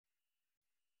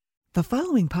The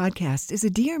following podcast is a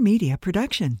Dear Media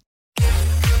production.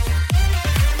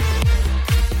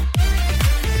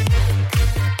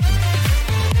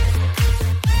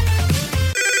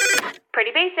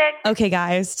 Pretty basic. Okay,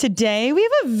 guys, today we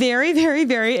have a very, very,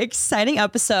 very exciting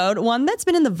episode, one that's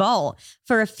been in the vault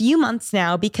for a few months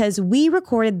now because we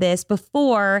recorded this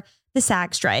before the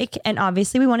SAG strike. And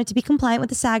obviously we wanted to be compliant with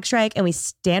the SAG strike and we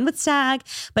stand with SAG.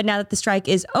 But now that the strike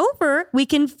is over, we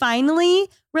can finally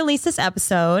release this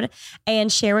episode and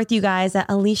share with you guys that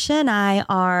Alicia and I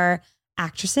are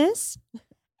actresses.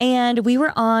 And we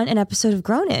were on an episode of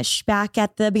Grownish back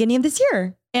at the beginning of this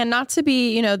year. And not to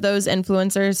be, those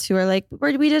influencers who are like,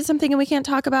 we did something and we can't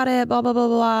talk about it, blah, blah, blah,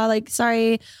 blah. Like,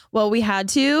 sorry. Well, we had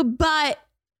to, but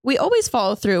we always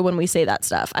follow through when we say that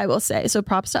stuff, I will say. So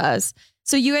props to us.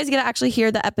 So you guys get to actually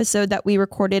hear the episode that we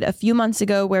recorded a few months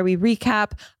ago where we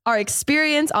recap our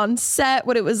experience on set,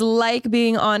 what it was like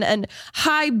being on a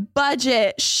high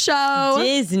budget show.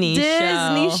 Disney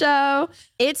show.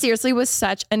 It seriously was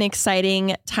such an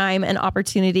exciting time and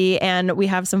opportunity. And we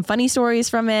have some funny stories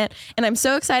from it. And I'm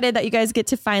so excited that you guys get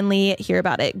to finally hear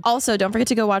about it. Also, don't forget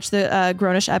to go watch the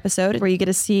Grownish episode where you get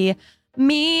to see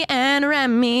me and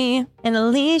Remy and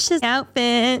Alicia's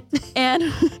outfit and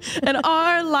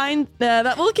our line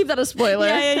that we'll keep that a spoiler.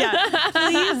 Yeah.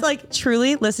 Please,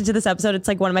 truly listen to this episode. It's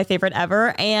one of my favorite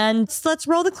ever. And let's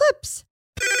roll the clips.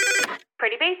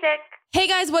 Pretty basic. Hey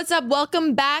guys, what's up?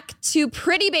 Welcome back to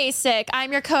Pretty Basic.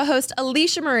 I'm your co-host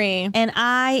Alicia Marie. And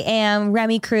I am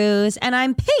Remy Cruz and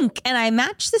I'm pink and I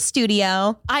match the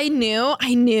studio. I knew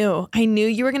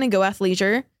you were going to go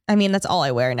athleisure. I mean, that's all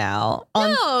I wear now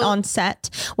on set.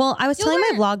 Well, I was telling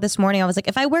my vlog this morning, I was like,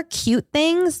 if I wear cute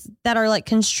things that are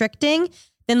constricting,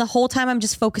 then the whole time I'm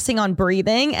just focusing on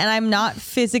breathing and I'm not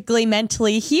physically,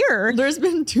 mentally here. There's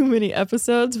been too many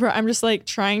episodes where I'm just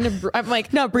trying to, I'm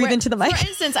not breathe into the mic. For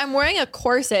instance, I'm wearing a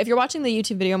corset. If you're watching the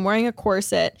YouTube video, I'm wearing a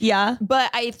corset. Yeah.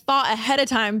 But I thought ahead of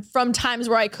time from times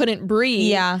where I couldn't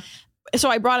breathe. Yeah. So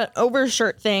I brought an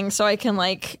overshirt thing so I can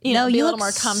be a little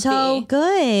more comfy. So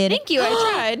good. Thank you. I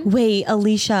tried. Wait,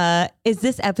 Alicia, is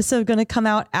this episode going to come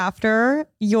out after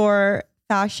your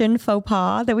fashion faux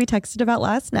pas that we texted about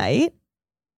last night?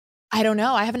 I don't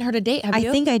know. I haven't heard a date. Have you?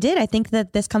 I think I did. I think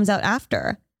that this comes out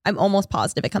after. I'm almost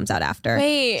positive it comes out after.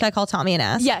 Wait. Should I call Tommy and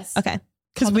ask? Yes. Okay.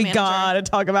 Because we got to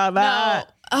talk about that.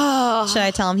 No. Oh. Should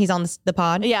I tell him he's on the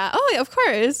pod? Yeah. Oh, of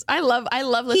course. I love listening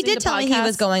to podcasts. He did tell me he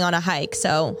was going on a hike,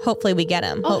 so hopefully we get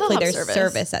him. Hopefully there's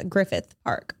service at Griffith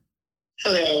Park.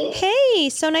 Hello. Hey,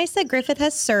 so nice that Griffith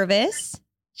has service.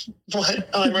 What?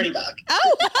 Oh, I'm already back.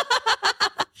 Oh.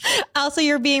 Also,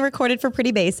 you're being recorded for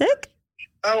Pretty Basic.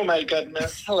 Oh my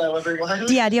goodness. Hello, everyone.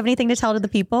 Yeah, do you have anything to tell to the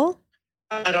people?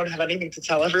 I don't have anything to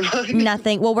tell everyone.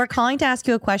 Nothing. Well, we're calling to ask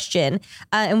you a question,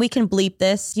 and we can bleep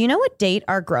this. Do you know what date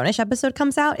our Grownish episode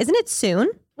comes out? Isn't it soon?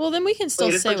 Well, then we can still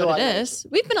say what it is.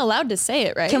 We've been allowed to say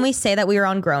it, right? Can we say that we were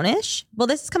on Grownish? Well,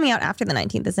 this is coming out after the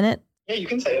 19th, isn't it? Yeah, you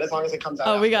can say it as long as it comes out.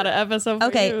 Oh, we got an episode for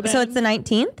okay, you, so it's the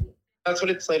 19th? That's what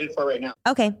it's slated for right now.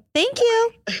 Okay, thank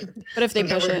you. But if they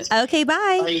push it. Okay,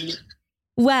 bye. Bye.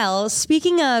 Well,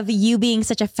 speaking of you being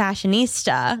such a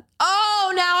fashionista.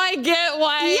 Oh, now I get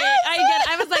why. Yes!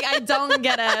 I was like, I don't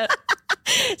get it.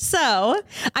 So,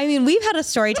 I mean, we've had a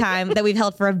story time that we've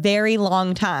held for a very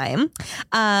long time.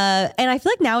 And I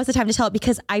feel like now is the time to tell it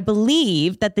because I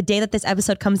believe that the day that this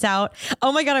episode comes out,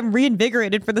 oh my God, I'm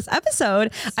reinvigorated for this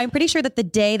episode. I'm pretty sure that the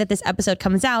day that this episode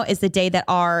comes out is the day that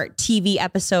our TV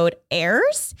episode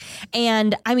airs.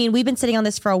 And I mean, we've been sitting on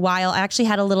this for a while. I actually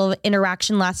had a little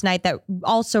interaction last night that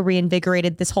also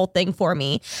reinvigorated this whole thing for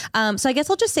me. So I guess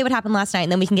I'll just say what happened last night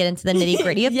and then we can get into the nitty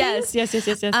gritty of things.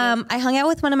 Yes. I hung out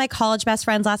with one of my college best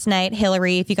friends last night,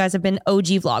 Hillary. If you guys have been OG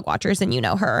vlog watchers, then you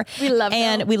know her. We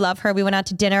love her. We went out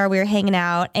to dinner. We were hanging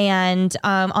out. And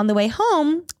on the way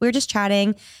home, we were just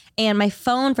chatting. And my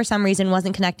phone, for some reason,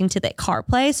 wasn't connecting to the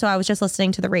CarPlay. So I was just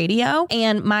listening to the radio.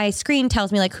 And my screen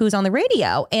tells me who's on the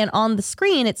radio. And on the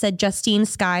screen, it said Justine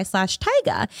Skye /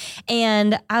 Tyga.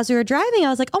 And as we were driving, I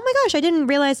was like, oh my gosh, I didn't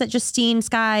realize that Justine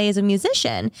Skye is a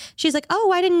musician. She's like,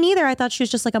 oh, I didn't either. I thought she was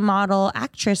just a model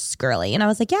actress girly. And I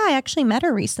was like, yeah, I actually met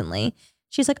her recently.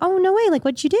 She's like, oh, no way.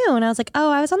 What'd you do? And I was like, oh,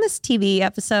 I was on this TV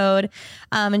episode.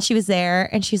 And she was there.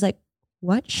 And she's like,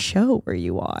 what show were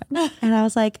you on? And I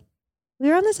was like, we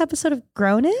were on this episode of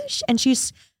Grownish. And she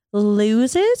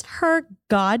loses her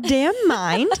goddamn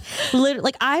mind.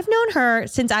 Like I've known her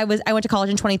since I went to college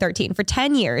in 2013 for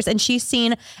 10 years, and she's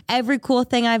seen every cool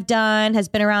thing I've done, has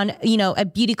been around,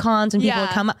 at beauty cons when people would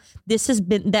come up. This has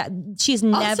been that she's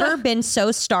never been so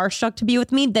starstruck to be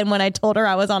with me than when I told her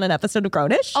I was on an episode of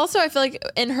Grownish. Also, I feel like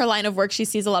in her line of work, she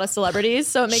sees a lot of celebrities,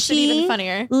 so it makes it even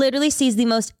funnier. Literally sees the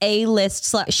most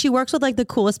A-list. She works with like the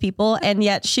coolest people, and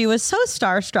yet she was so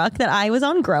starstruck that I was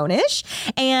on Grownish.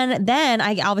 And then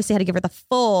I obviously had to give her the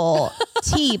full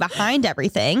tea behind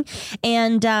everything.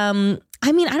 And I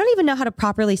don't even know how to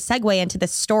properly segue into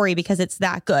this story because it's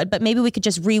that good, but maybe we could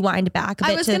just rewind back a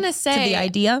bit to the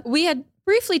idea. We had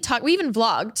briefly talked, we even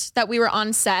vlogged that we were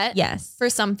on set for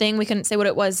something. We couldn't say what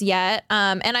it was yet.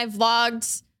 And I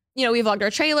vlogged, we vlogged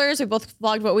our trailers. We both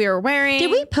vlogged what we were wearing.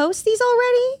 Did we post these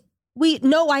already?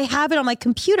 No, I have it on my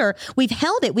computer. We've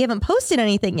held it. We haven't posted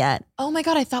anything yet. Oh my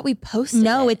God, I thought we posted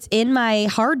No, it. It's in my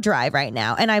hard drive right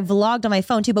now. And I vlogged on my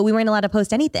phone too, but we weren't allowed to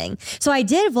post anything. So I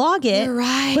did vlog it, You're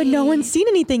right. but no one's seen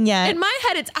anything yet. In my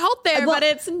head, it's out there, but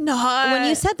it's not. When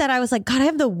you said that, I was like, God, I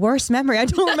have the worst memory. I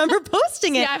don't remember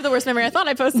posting it. Yeah, I have the worst memory. I thought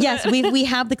I posted Yes, it. we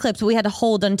have the clips, but we had to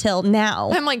hold until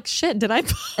now. I'm like, shit, did I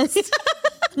post?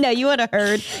 No, you would have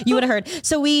heard. You would have heard.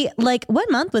 So what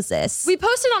month was this? We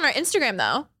posted on our Instagram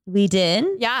though. We did?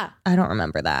 Yeah. I don't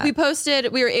remember that. We posted,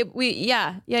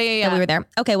 yeah. That we were there.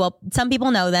 Okay, well, some people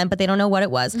know them, but they don't know what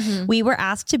it was. Mm-hmm. We were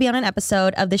asked to be on an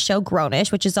episode of the show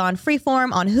Grownish, which is on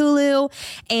Freeform on Hulu.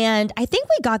 And I think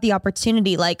we got the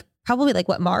opportunity probably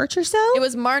March or so? It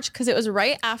was March because it was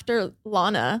right after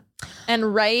Lana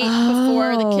and right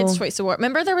before the Kids' Choice Award.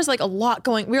 Remember, there was a lot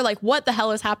going. We were like, "What the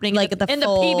hell is happening?" in the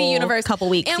PB universe? Couple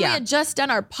weeks, and we had just done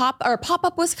our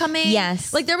pop-up was coming.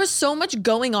 Yes, there was so much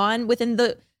going on within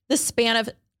the span of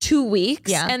 2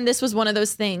 weeks. Yeah, and this was one of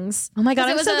those things. Oh my God,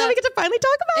 I'm so glad we get to finally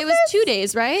talk about it. It was 2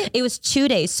 days, right? It was 2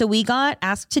 days. So we got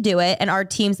asked to do it, and our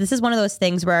teams. This is one of those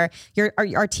things where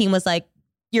our team was like,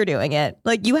 "You're doing it.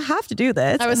 You have to do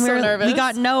this." I was so nervous. We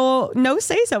got no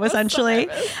say so essentially.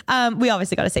 We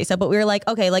obviously got to say so, but we were like,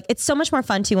 okay, it's so much more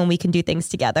fun too when we can do things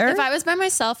together. If I was by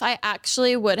myself, I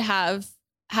actually would have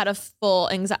had a full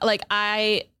anxiety.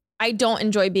 I don't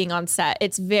enjoy being on set.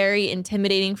 It's very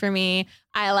intimidating for me.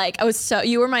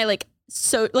 You were my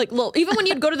little, even when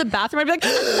you'd go to the bathroom, I'd be like,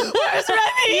 "Where's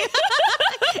Remy?"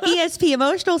 ESP,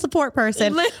 emotional support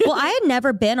person. Well, I had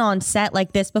never been on set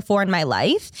like this before in my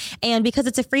life. And because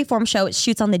it's a freeform show, it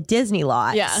shoots on the Disney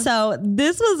lot. Yeah. So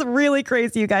this was really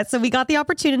crazy, you guys. So we got the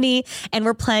opportunity and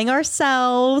we're playing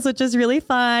ourselves, which is really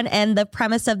fun. And the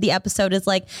premise of the episode is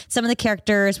some of the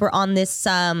characters were on this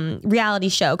reality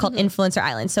show called Influencer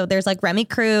Island. So there's Remy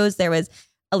Cruz, there was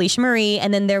Alicia Marie,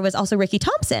 and then there was also Ricky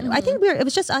Thompson. I think it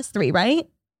was just us three, right?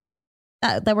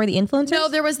 That were the influencers? No,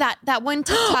 there was that one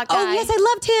TikTok guy. Oh, yes, I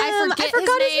loved him. I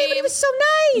forgot his name, but he was so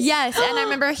nice. Yes, and I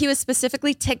remember he was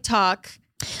specifically TikTok.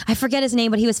 I forget his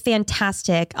name, but he was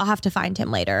fantastic. I'll have to find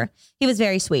him later. He was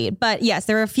very sweet. But yes,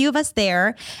 there were a few of us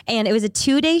there, and it was a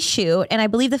 2-day shoot. And I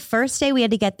believe the first day we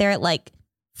had to get there at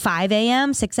 5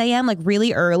 a.m., 6 a.m.,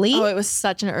 really early. Oh, it was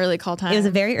such an early call time. It was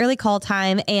a very early call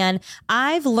time. And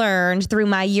I've learned through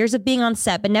my years of being on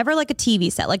set, but never a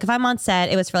TV set. If I'm on set,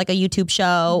 it was for a YouTube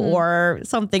show or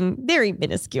something very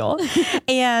minuscule.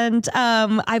 And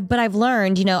I've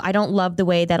learned, I don't love the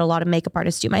way that a lot of makeup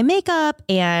artists do my makeup.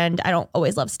 And I don't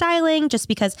always love styling just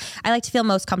because I like to feel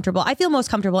most comfortable. I feel most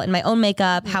comfortable in my own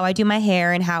makeup, how I do my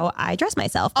hair and how I dress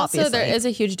myself. Also, obviously. there is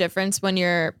a huge difference when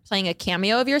you're playing a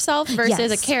cameo of yourself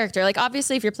versus a character.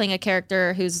 Obviously, if you're playing a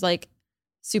character who's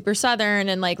super Southern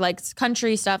and likes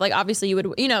country stuff, obviously you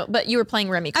would, but you were playing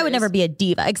Remy Cruz. I would never be a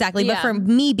diva. Exactly. Yeah. But for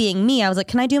me being me, I was like,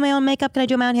 can I do my own makeup? Can I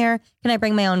do my own hair? Can I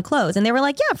bring my own clothes? And they were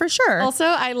like, yeah, for sure. Also,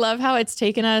 I love how it's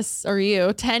taken us or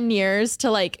you 10 years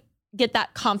to get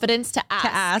that confidence to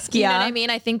ask. You know what I mean?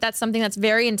 I think that's something that's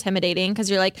very intimidating because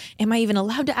you're like, am I even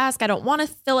allowed to ask? I don't want to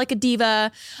feel like a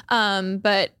diva.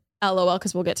 But LOL,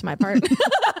 because we'll get to my part.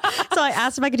 So I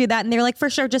asked if I could do that. And they were like, for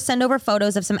sure, just send over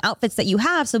photos of some outfits that you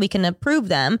have so we can approve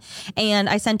them. And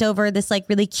I sent over this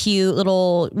really cute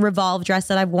little Revolve dress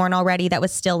that I've worn already that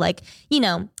was still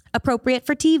appropriate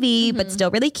for TV, but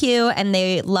still really cute. And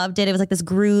they loved it. It was this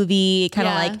groovy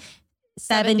kind of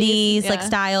 70s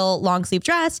style long sleeve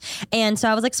dress. And so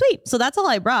I was like, sweet. So that's all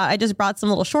I brought. I just brought some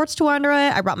little shorts to wear under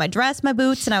it. I brought my dress, my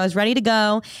boots, and I was ready to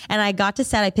go. And I got to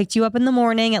set. I picked you up in the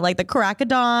morning at the crack of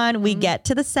dawn. We get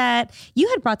to the set. You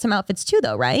had brought some outfits too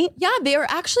though, right? Yeah, they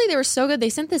were so good. They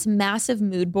sent this massive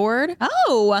mood board.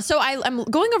 Oh. So I'm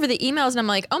going over the emails and I'm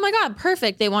like, oh my God,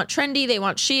 perfect. They want trendy. They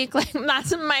want chic.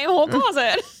 That's my whole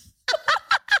closet.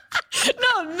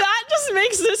 No, that just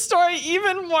makes this story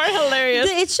even more hilarious.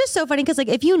 It's just so funny because like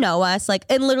if you know us, like,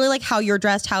 and literally like how you're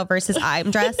dressed, how versus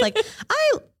I'm dressed, like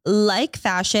I like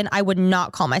fashion. I would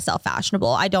not call myself fashionable.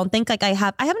 I don't think like I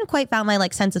haven't quite found my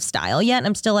like sense of style yet.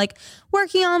 I'm still like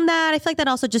working on that. I feel like that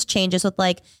also just changes with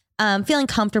like feeling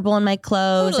comfortable in my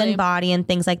clothes and body and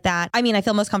things like that. I mean, I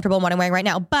feel most comfortable in what I'm wearing right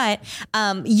now, but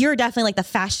you're definitely like the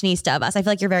fashionista of us. I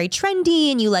feel like you're very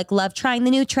trendy and you like love trying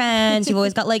the new trends. You've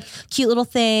always got like cute little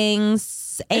things.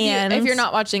 And if you're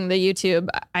not watching the YouTube,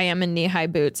 I am in knee-high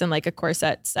boots and like a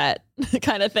corset set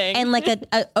kind of thing. And like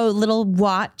a little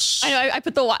watch. I know, I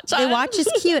put the watch on. The watch is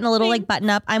cute and a little like button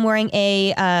up. I'm wearing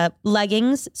a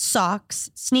leggings, socks,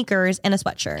 sneakers, and a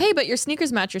sweatshirt. Hey, but your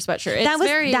sneakers match your sweatshirt.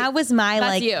 It's that was my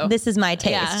like, you. This is my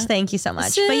taste. Yeah. Thank you so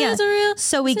much. But yeah,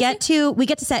 so we get to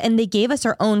set and they gave us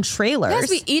our own trailers. Yes,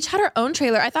 we each had our own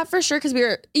trailer. I thought for sure because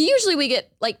usually we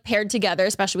get like paired together,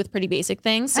 especially with Pretty Basic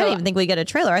things. So I didn't even think we'd get a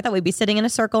trailer. I thought we'd be sitting in a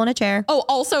circle in a chair. Oh,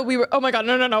 also oh my God,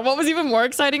 no. What was even more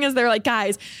exciting is they're like,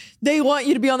 guys, they want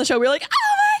you to be on the show. We're like,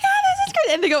 oh my God, this is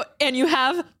great. And they go, and you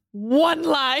have one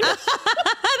line. That's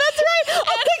right. Oh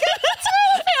my God, that's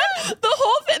right. And the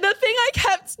whole thing, the thing I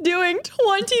kept doing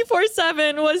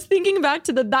 24/7 was thinking back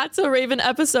to the That's So Raven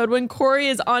episode when Corey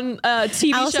is on a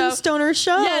TV Allison show. Stoner's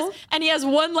show. Yes. And he has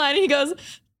one line and he goes,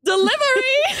 delivery.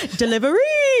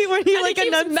 When he And like he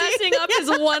keeps messing up his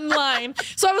one line.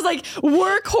 So I was like,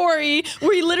 we're Corey.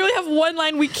 We literally have one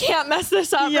line. We can't mess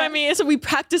this up. Yeah. I mean, so we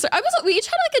practice. We each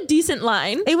had like a decent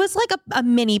line. It was like a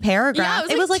mini paragraph.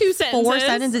 Yeah, it was like 2 sentences. 4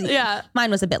 sentences. Yeah. Mine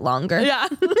was a bit longer. Yeah.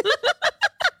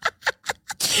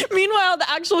 Meanwhile, the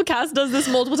actual cast does this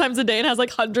multiple times a day and has like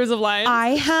hundreds of lines.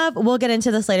 We'll get into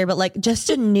this later, but like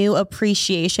just a new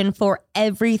appreciation for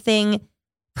everything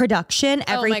production,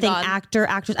 everything actor,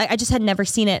 actress. I just had never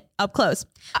seen it up close.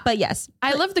 But yes.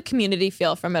 I love the community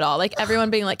feel from it all. Like everyone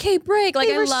being like, hey, break. Like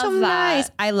They I were love so that.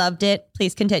 nice. I loved it.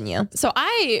 Please continue. So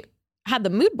I had the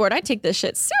mood board. I take this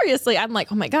shit seriously. I'm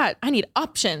like, oh my God, I need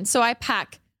options. So I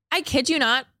kid you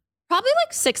not, probably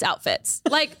like 6 outfits,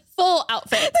 like full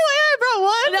outfits. I brought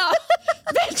one. No,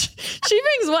 bitch, she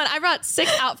brings one. I brought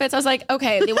 6 outfits. I was like,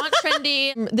 okay, they want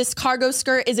trendy. This cargo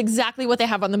skirt is exactly what they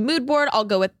have on the mood board. I'll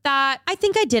go with that. I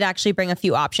think I did actually bring a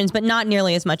few options, but not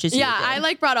nearly as much as you did. I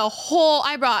like brought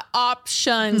I brought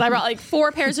options. I brought like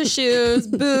 4 pairs of shoes,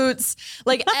 boots,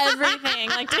 like everything,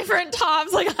 like different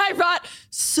tops. Like I brought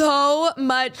so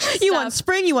much stuff. You want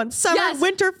spring, you want summer,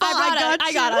 winter, fall.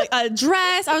 I got a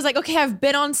dress. I was like, okay, I've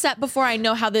been on set before. I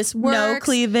know how this works. No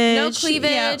cleavage.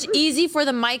 Yeah. Easy for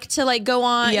the mic to like go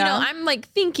on. Yeah. You know, I'm like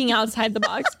thinking outside the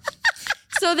box.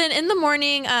 So then in the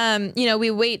morning,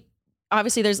 we wait.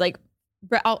 Obviously there's like,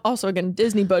 also again,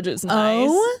 Disney budget's nice.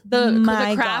 Oh the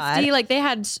my crafty, God. like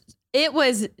it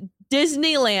was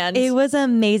Disneyland. It was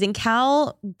amazing.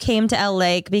 Cal came to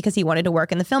LA because he wanted to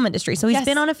work in the film industry. So he's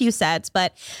been on a few sets,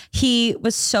 but he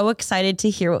was so excited to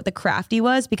hear what the crafty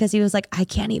was because he was like, I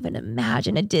can't even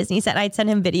imagine a Disney set. I'd send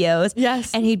him videos.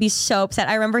 Yes. And he'd be so upset.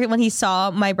 I remember when he saw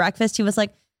my breakfast, he was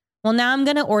like, well, now I'm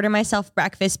going to order myself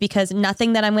breakfast because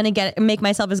nothing that I'm going to make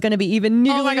myself is going to be even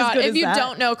nearly oh my God. as good If as you that.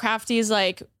 don't know, Crafty's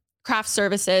like craft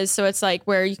services. So it's like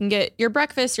where you can get your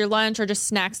breakfast, your lunch, or just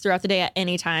snacks throughout the day at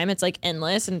any time. It's like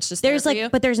endless and it's just there's there for like, you.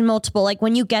 but there's multiple, like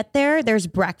when you get there, there's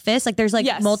breakfast, like there's like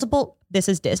multiple, this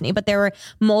is Disney, but there were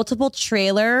multiple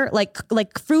trailer, like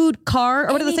food car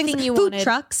or what are the things? Anything you food wanted.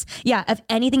 trucks. Yeah. Of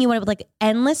anything you wanted with like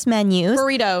endless menus.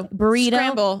 Burrito,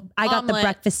 Scramble. I got the omelet,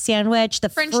 breakfast sandwich, the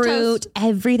French fruit, toast.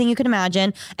 everything you could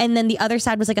imagine. And then the other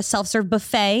side was like a self-serve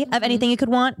buffet of anything you could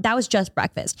want. That was just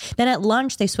breakfast. Then at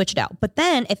lunch, they switched it out. But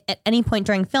then if at any point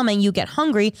during filming you get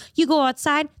hungry, you go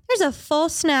outside, there's a full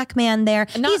snack man there.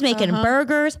 He's making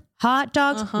burgers, hot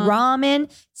dogs, ramen,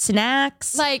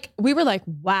 snacks. Like we were like,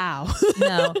 wow.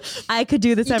 No, I could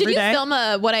do this every day. Did you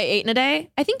film What I Ate in a Day?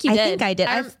 I think you did. I think I did.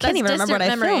 I can't even remember what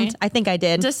I filmed. I think I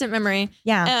did. Distant memory.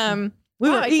 Yeah.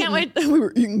 I can't wait. We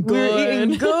were eating good. We were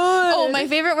eating good. Oh, my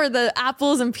favorite were the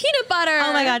apples and peanut butter.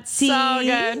 Oh my God. See? So good.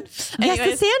 Yes, Anyways,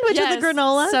 the sandwich with the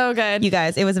granola. So good. You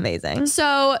guys, it was amazing.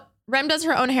 So Rem does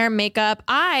her own hair and makeup.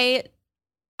 I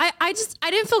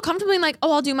didn't feel comfortable being like,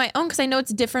 oh, I'll do my own because I know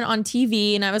it's different on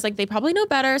TV. And I was like, they probably know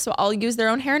better. So I'll use their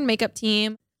own hair and makeup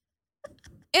team.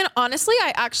 And honestly,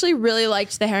 I actually really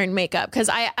liked the hair and makeup because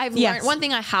I've learned one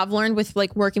thing I have learned with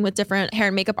like working with different hair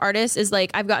and makeup artists is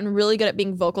like I've gotten really good at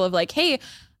being vocal of like, hey,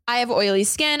 I have oily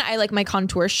skin. I like my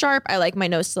contour sharp. I like my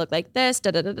nose to look like this,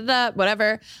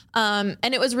 whatever. And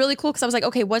it was really cool because I was like,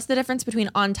 okay, what's the difference between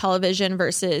on television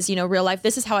versus, real life?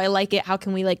 This is how I like it. How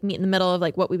can we like meet in the middle of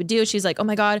like what we would do? She's like, oh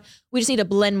my God, we just need to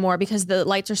blend more because the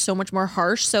lights are so much more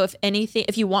harsh. So if anything,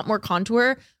 if you want more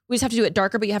contour, we just have to do it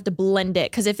darker, but you have to blend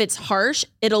it. Cause if it's harsh,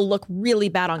 it'll look really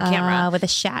bad on camera. With the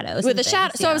shadows. With the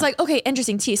shadow. So I was like, okay,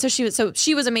 interesting tea. So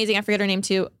she was amazing. I forget her name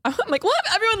too. I'm like, we'll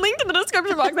have everyone linked in the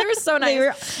description box. They were so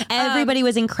nice. Everybody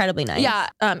was incredibly nice. Yeah.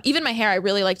 Even my hair, I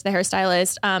really liked the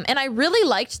hairstylist. And I really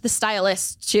liked the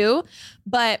stylist too,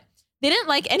 but they didn't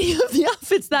like any of the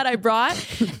outfits that I brought.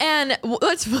 And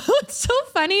what's so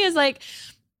funny is like,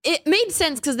 it made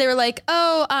sense because they were like,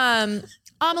 oh,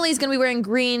 Amelie's going to be wearing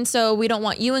green, so we don't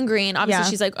want you in green. Obviously,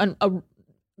 she's like a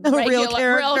real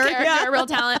character, a real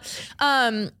talent.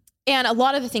 And a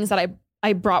lot of the things that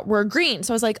I brought were green.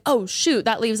 So I was like, oh shoot,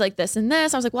 that leaves like this and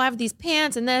this. I was like, well, I have these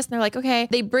pants and this. And they're like, okay.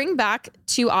 They bring back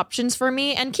 2 options for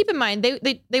me. And keep in mind,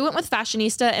 they went with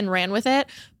fashionista and ran with it.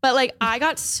 But like, I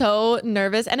got so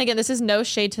nervous. And again, this is no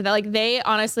shade to that. Like they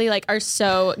honestly like are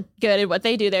so good at what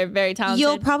they do. They're very talented.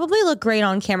 You'll probably look great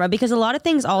on camera because a lot of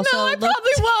things also No, I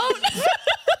probably won't.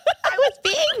 I was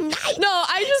being nice. No,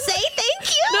 I just say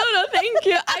thank you. No, thank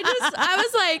you. I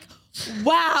was like,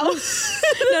 wow.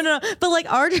 No. But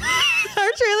like our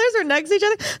trailers are next to each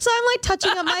other. So I'm like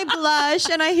touching up my blush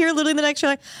and I hear literally the next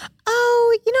trailer,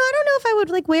 oh, I don't know if I would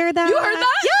like wear that. You heard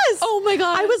that? Yes. Oh my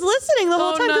God. I was listening the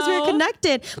whole time because we were no.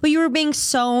 connected, but you were being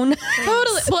so nice.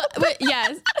 Totally. Well, but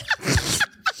yes.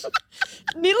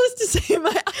 Needless to say,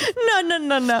 No.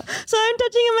 So I'm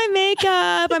touching up my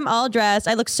makeup. I'm all dressed.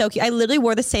 I look so cute. I literally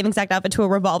wore the same exact outfit to a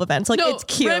Revolve event. So like, it's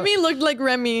cute. Remy looked like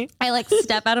Remy. I like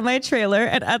step out of my trailer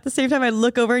and at the same time I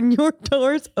look over and your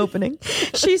door's opening.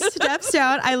 She steps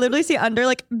down. I literally see under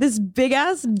like this big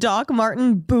ass Doc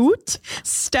Marten boot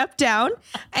step down.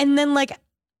 And then like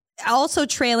also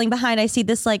trailing behind, I see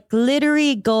this like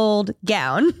glittery gold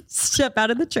gown step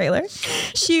out of the trailer.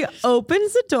 She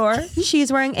opens the door. She's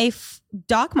wearing a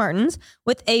Doc Martens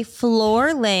with a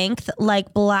floor length,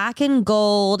 like black and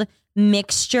gold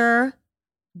mixture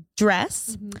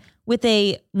dress with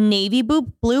a navy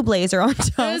blue blazer on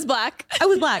top. It was black. I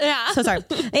was black. Yeah. So sorry.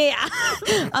 Yeah.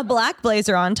 A black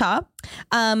blazer on top.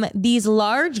 These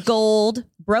large gold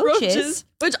brooches.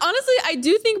 Which honestly, I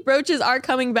do think brooches are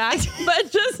coming back,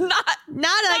 but just not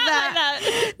like that.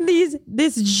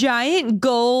 This giant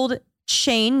gold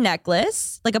chain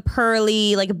necklace, like a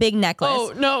pearly, like a big necklace.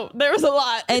 Oh no, there was a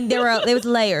lot. And it was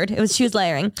layered. She was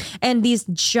layering. And these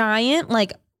giant,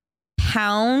 like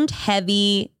pound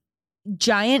heavy,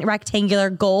 giant rectangular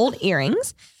gold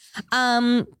earrings.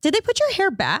 Did they put your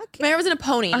hair back? My hair was in a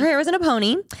pony. Her hair was in a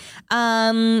pony.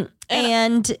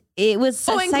 And it was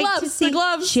a and sight gloves. to see. The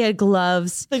gloves. She had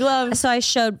gloves. The gloves. So I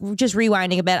showed, just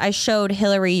rewinding a bit, I showed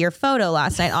Hillary your photo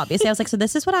last night, obviously. I was like, so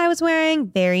this is what I was wearing.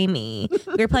 Very me.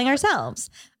 We were playing ourselves.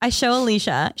 I show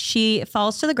Alicia. She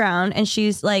falls to the ground and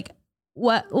she's like,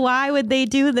 "What? Why would they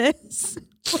do this?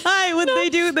 Why would they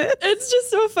do this?" It's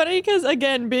just so funny because,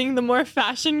 again, being the more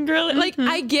fashion girl, like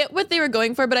I get what they were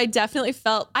going for, but I definitely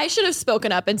felt I should have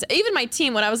spoken up. And even my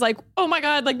team, when I was like, oh my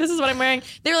God, like this is what I'm wearing,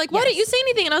 they were like, why didn't you say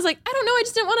anything? And I was like, I don't know. I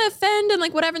just didn't want to offend and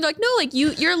like whatever. And they're like, no, like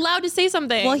you're allowed to say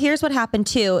something. Well, here's what happened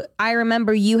too. I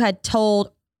remember you had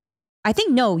told,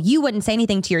 you wouldn't say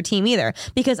anything to your team either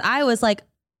because I was like,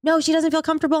 no, she doesn't feel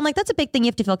comfortable. I'm like, that's a big thing. You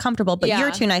have to feel comfortable, but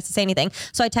you're too nice to say anything.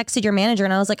 So I texted your manager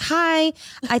and I was like, hi,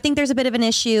 I think there's a bit of an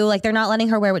issue. Like they're not letting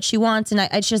her wear what she wants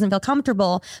and she doesn't feel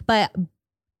comfortable. But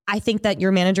I think that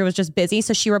your manager was just busy.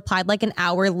 So she replied like an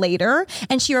hour later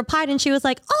and she replied and she was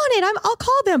like, on it, I'll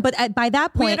call them. But by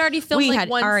that point, we had already filmed we like had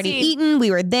one already scene. eaten. We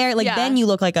were there. Like then you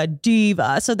look like a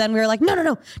diva. So then we were like,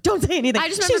 no, don't say anything. I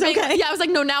just remember She's okay. I was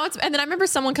like, no, now it's, and then I remember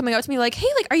someone coming up to me like, hey,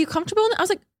 like, are you comfortable? And I was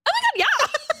like, oh my God, yeah.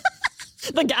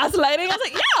 The gaslighting. I was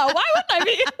like, yeah, why wouldn't I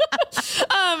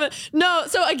be? No,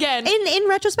 so again. In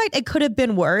retrospect, it could have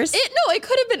been worse. It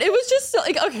could have been. It was just so,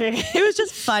 like, okay. It was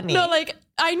just funny. No, like,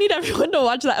 I need everyone to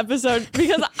watch that episode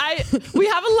because we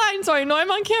have a line, so I know I'm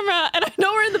on camera and I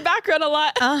know we're in the background a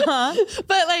lot.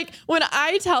 But like when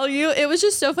I tell you, it was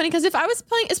just so funny because if I was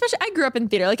playing, especially I grew up in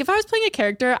theater, like if I was playing a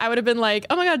character, I would have been like,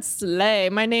 oh my God, slay.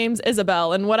 My name's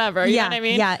Isabel and whatever. You know what I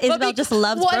mean? Yeah, Isabel just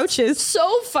loves brooches.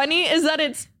 So funny is that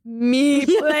it's me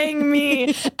playing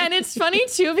me. And it's funny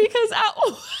too because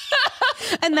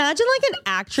imagine like an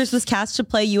actress was cast to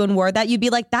play you and wore that, you'd be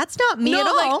like, that's not me at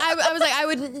all. Like I was like, I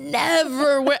would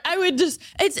never wear, I would just,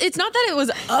 it's not that it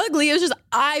was ugly, it was just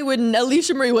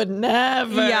Alicia Marie would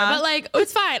never. But like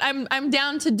it's fine. I'm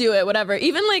down to do it, whatever.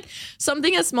 Even like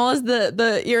something as small as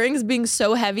the earrings being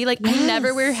so heavy, like I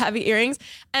never wear heavy earrings.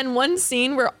 And one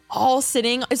scene we're all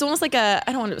sitting, it's almost like I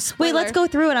don't want to spoiler. Wait, let's go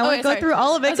through it. I want to go through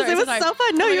all of it because it was so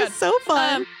fun. No, it was so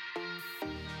fun.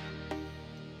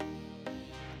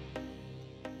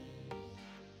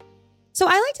 So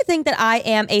I like to think that I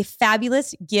am a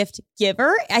fabulous gift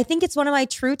giver. I think it's one of my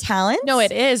true talents. No,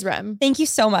 it is, Rem. Thank you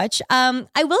so much.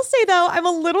 I will say though, I'm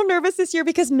a little nervous this year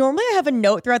because normally I have a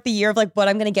note throughout the year of like what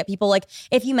I'm going to get people. Like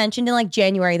if you mentioned in like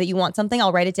January that you want something,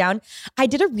 I'll write it down. I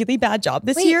did a really bad job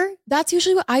this year. That's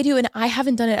usually what I do, and I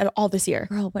haven't done it at all this year.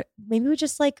 Girl, but maybe we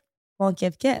just like won't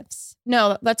give gifts.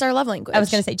 No, that's our love language. I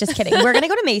was going to say, just kidding. We're going to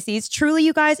go to Macy's. Truly,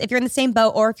 you guys, if you're in the same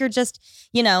boat or if you're just,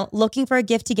 looking for a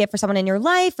gift to get for someone in your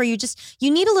life or you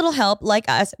need a little help like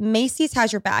us, Macy's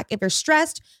has your back. If you're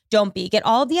stressed, don't be. Get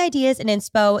all of the ideas and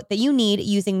inspo that you need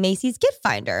using Macy's Gift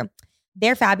Finder.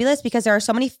 They're fabulous because there are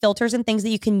so many filters and things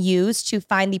that you can use to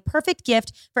find the perfect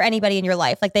gift for anybody in your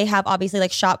life. Like they have obviously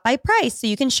like shop by price. So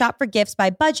you can shop for gifts by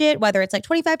budget, whether it's like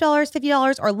 $25,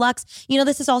 $50 or luxe.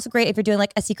 This is also great if you're doing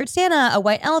like a Secret Santa, a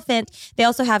white elephant. They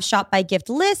also have shop by gift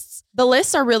lists. The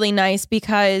lists are really nice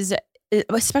because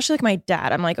especially like my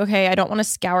dad, I'm like, okay, I don't want to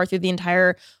scour through the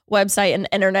entire website and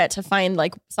internet to find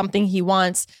like something he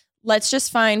wants. Let's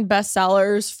just find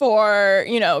bestsellers for,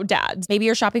 dads. Maybe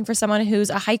you're shopping for someone who's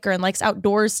a hiker and likes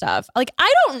outdoor stuff. Like,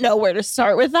 I don't know where to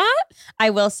start with that. I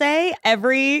will say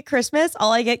every Christmas,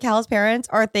 all I get Cal's parents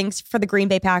are things for the Green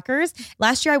Bay Packers.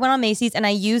 Last year I went on Macy's and I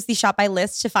used the shop by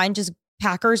list to find just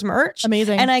Packers merch.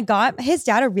 Amazing. And I got his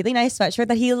dad a really nice sweatshirt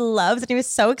that he loves and he was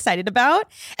so excited about.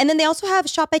 And then they also have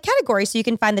shop by category. So you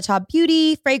can find the top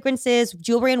beauty, fragrances,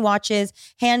 jewelry and watches,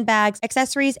 handbags,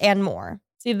 accessories, and more.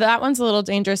 See, that one's a little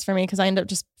dangerous for me because I end up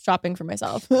just shopping for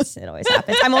myself. It always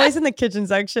happens. I'm always in the kitchen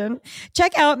section.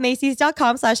 Check out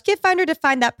Macy's.com/gift finder to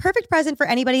find that perfect present for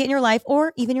anybody in your life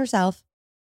or even yourself.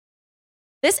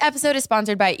 This episode is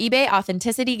sponsored by eBay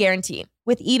Authenticity Guarantee.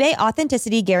 With eBay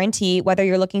Authenticity Guarantee, whether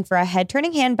you're looking for a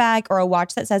head-turning handbag or a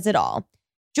watch that says it all,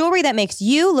 jewelry that makes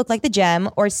you look like the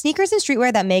gem, or sneakers and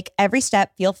streetwear that make every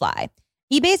step feel fly,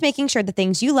 eBay is making sure the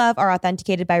things you love are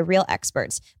authenticated by real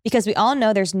experts because we all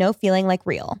know there's no feeling like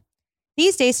real.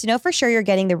 These days, to know for sure you're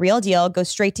getting the real deal, go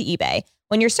straight to eBay.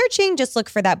 When you're searching, just look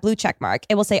for that blue check mark.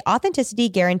 It will say Authenticity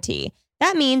Guarantee.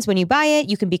 That means when you buy it,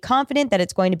 you can be confident that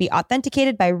it's going to be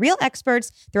authenticated by real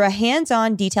experts through a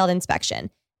hands-on detailed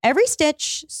inspection. Every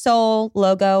stitch, sole,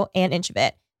 logo, and inch of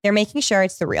it. They're making sure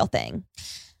it's the real thing.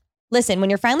 Listen, when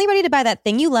you're finally ready to buy that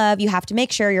thing you love, you have to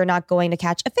make sure you're not going to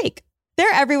catch a fake.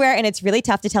 They're everywhere and it's really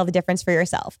tough to tell the difference for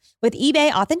yourself. With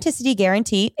eBay Authenticity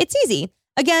Guarantee, it's easy.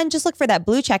 Again, just look for that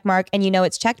blue check mark and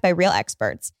it's checked by real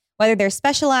experts. Whether they're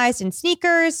specialized in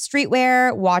sneakers,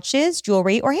 streetwear, watches,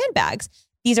 jewelry, or handbags,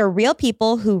 these are real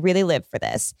people who really live for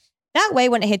this. That way,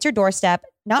 when it hits your doorstep,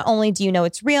 not only do you know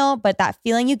it's real, but that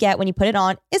feeling you get when you put it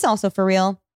on is also for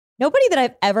real. Nobody that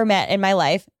I've ever met in my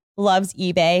life loves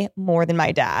eBay more than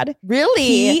my dad. Really?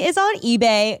 He is on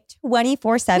eBay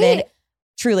 24/7. Wait.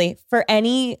 Truly, for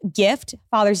any gift,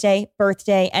 Father's Day,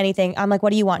 birthday, anything. I'm like,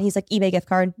 what do you want? He's like, eBay gift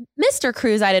card. Mr.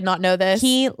 Cruz, I did not know this.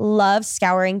 He loves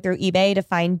scouring through eBay to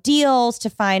find deals,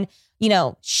 to find,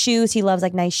 shoes. He loves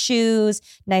like nice shoes,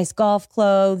 nice golf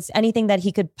clothes, anything that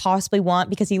he could possibly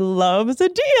want because he loves a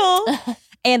deal.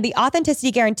 And the Authenticity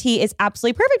Guarantee is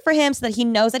absolutely perfect for him so that he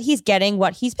knows that he's getting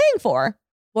what he's paying for.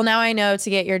 Well, now I know to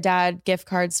get your dad gift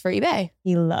cards for eBay.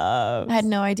 He loves. I had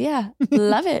no idea.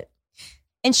 Love it.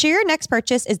 Ensure your next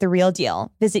purchase is the real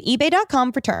deal. Visit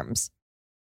ebay.com for terms.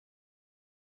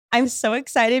 I'm so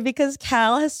excited because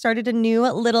Cal has started a new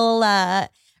little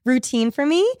routine for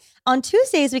me. On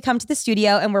Tuesdays, we come to the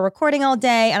studio and we're recording all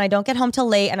day and I don't get home till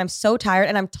late and I'm so tired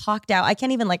and I'm talked out. I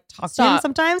can't even talk to him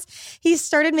sometimes. He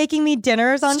started making me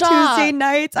dinners on Tuesday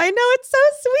nights. I know, it's so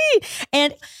sweet.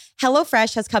 And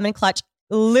HelloFresh has come in clutch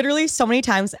literally so many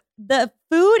times. The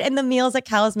food and the meals that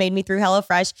Cal has made me through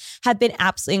HelloFresh have been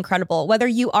absolutely incredible. Whether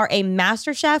you are a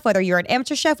master chef, whether you're an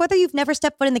amateur chef, whether you've never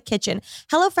stepped foot in the kitchen,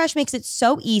 HelloFresh makes it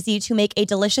so easy to make a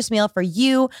delicious meal for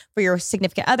you, for your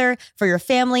significant other, for your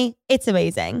family. It's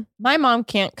amazing. My mom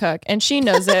can't cook and she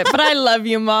knows it, but I love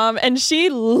you, Mom. And she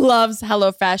loves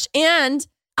HelloFresh. And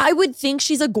I would think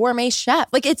she's a gourmet chef.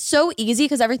 Like, it's so easy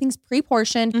because everything's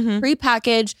pre-portioned,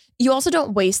 pre-packaged. You also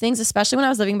don't waste things, especially when I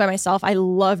was living by myself. I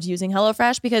loved using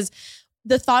HelloFresh because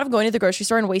the thought of going to the grocery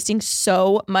store and wasting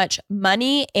so much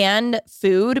money and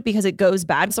food because it goes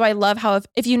bad. So I love how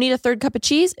if you need a third cup of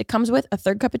cheese, it comes with a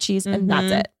third cup of cheese and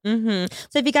that's it.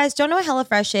 So if you guys don't know what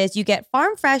HelloFresh is, you get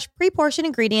farm fresh, pre-portioned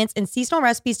ingredients and seasonal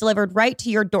recipes delivered right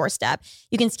to your doorstep.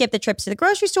 You can skip the trips to the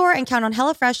grocery store and count on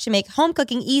HelloFresh to make home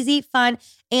cooking easy, fun,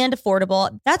 and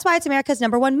affordable. That's why it's America's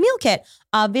 #1 meal kit.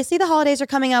 Obviously, the holidays are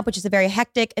coming up, which is a very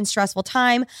hectic and stressful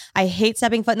time. I hate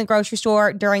stepping foot in the grocery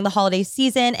store during the holiday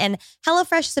season, and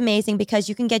HelloFresh is amazing because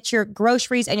you can get your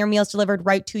groceries and your meals delivered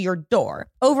right to your door.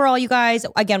 Overall, you guys,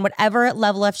 again, whatever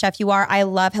level of chef you are, I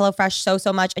love HelloFresh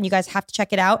so much, and you guys have to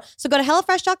check it out. So go to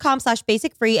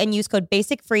HelloFresh.com/basicfree and use code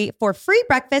BASICFREE for free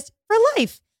breakfast for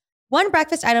life. One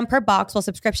breakfast item per box while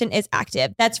subscription is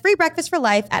active. That's free breakfast for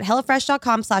life at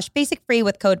HelloFresh.com/basicfree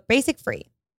with code BASICFREE.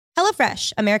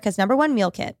 HelloFresh, America's #1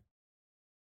 meal kit.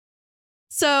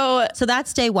 So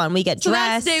that's day one. We get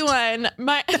dressed. That's day one.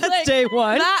 That's day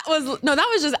one. That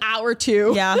was just hour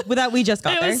 2. Yeah, without we just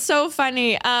got there. It was so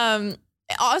funny.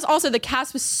 Also, the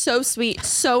cast was so sweet,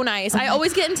 so nice. I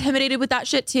always get intimidated with that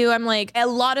shit too. I'm like, a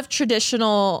lot of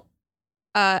traditional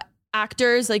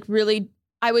actors like really,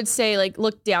 I would say, like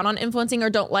look down on influencing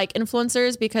or don't like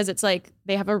influencers because it's like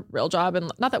they have a real job,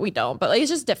 and not that we don't, but like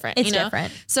it's just different. It's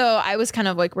different. So I was kind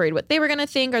of like worried what they were gonna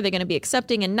think. Are they gonna be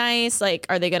accepting and nice? Like,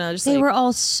 are they gonna just? They were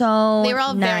all so. They were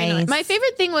all very nice. My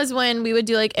favorite thing was when we would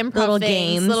do like improv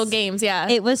little games. Yeah,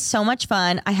 it was so much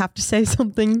fun. I have to say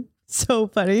something so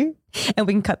funny, and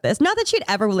we can cut this. Not that she'd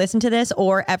ever listen to this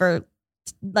or ever.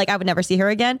 Like I would never see her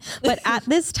again. But at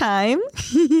this time,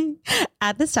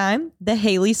 the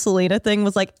Haley Selena thing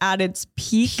was like at its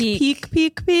peak.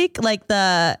 Like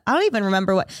I don't even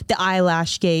remember what the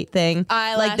eyelash gate thing.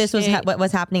 Like this was what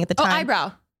was happening at the time.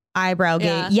 Eyebrow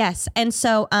gate. Yes. And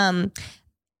so,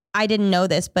 I didn't know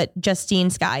this, but Justine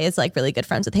Skye is like really good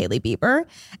friends with Hailey Bieber.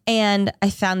 And I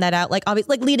found that out like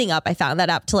obviously like leading up, I found that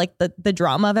out to like the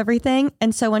drama of everything.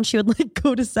 And so when she would like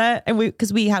go to set and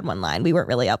because we had one line, we weren't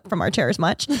really up from our chairs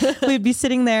much. We'd be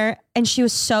sitting there and she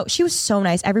was so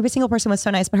nice. Every single person was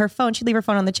so nice, but her phone, she'd leave her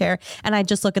phone on the chair. And I'd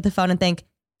just look at the phone and think,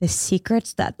 the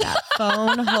secrets that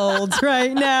phone holds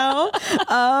right now.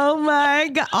 Oh my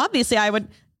God. Obviously I would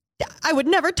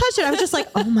never touch it. I was just like,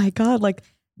 oh my God, like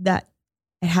that.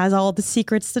 It has all the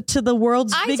secrets to the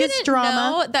world's biggest drama. I didn't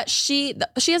know that she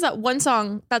has that one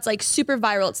song that's like super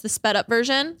viral. It's the sped up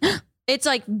version. It's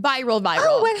like viral.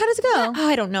 Oh, wait, how does it go?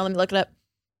 I don't know. Let me look it up.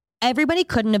 Everybody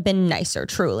couldn't have been nicer,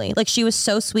 truly. Like she was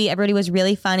so sweet. Everybody was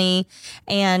really funny.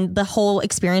 And the whole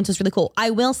experience was really cool.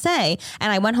 I will say,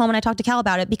 and I went home and I talked to Cal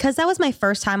about it because that was my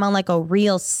first time on like a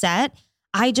real set.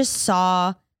 I just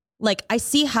saw, like, I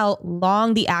see how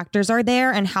long the actors are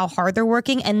there and how hard they're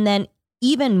working. And then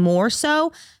even more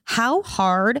so, how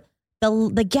hard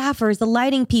the gaffers, the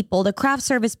lighting people, the craft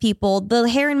service people, the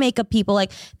hair and makeup people,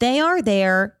 like they are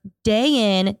there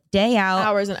day in, day out.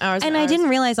 Hours and hours. And I didn't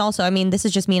realize also, I mean, this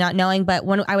is just me not knowing, but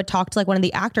when I would talk to like one of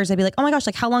the actors, I'd be like, oh my gosh,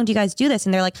 like how long do you guys do this?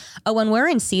 And they're like, oh, when we're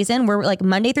in season, we're like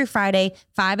Monday through Friday,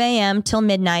 5 a.m. till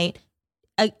midnight.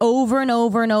 Over and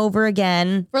over and over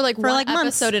again for one months.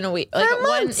 Episode in a week, like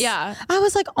months. Yeah. I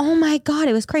was like, oh my God,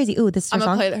 it was crazy. Ooh, this is her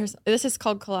song. This is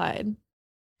called Collide.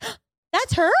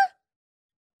 That's her?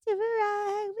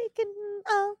 We can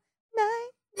all night.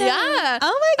 Yeah.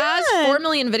 Oh my God. Has 4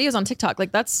 million videos on TikTok.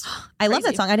 Like that's I love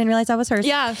that song. I didn't realize that was hers.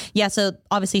 Yeah. Yeah. So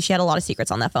obviously she had a lot of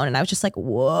secrets on that phone and I was just like,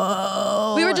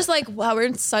 whoa. We were just like, wow, we're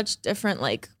in such different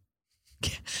like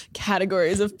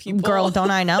categories of people. Girl,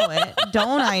 don't I know it?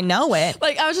 Don't I know it?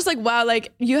 Like I was just like, wow,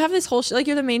 like you have this whole shit, like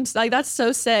you're the main, like that's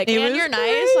so sick. And you're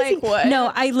crazy. Nice. Like what?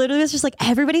 No, I literally was just like,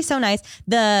 everybody's so nice.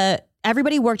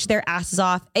 Everybody worked their asses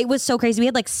off. It was so crazy. We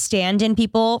had like stand-in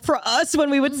people for us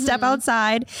when we would step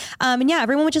outside. And yeah,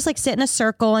 everyone would just like sit in a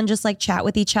circle and just like chat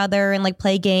with each other and like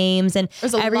play games. And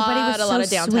everybody was so a lot of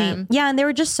downtime. Sweet. Yeah, and they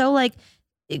were just so like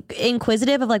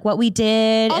inquisitive of like what we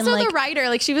did. Also, and, like, the writer,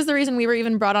 like she was the reason we were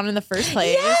even brought on in the first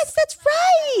place. Yes, that's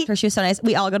right. She was so nice.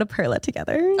 We all go to Perla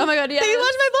together. Oh my God, yeah. They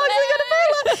watch my vlogs. We go to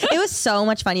Perla. It was so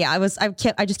much fun. Yeah,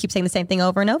 I just keep saying the same thing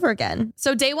over and over again.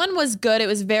 So day one was good. It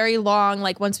was very long.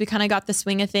 Like once we kind of got the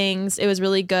swing of things, it was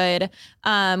really good.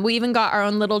 We even got our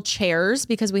own little chairs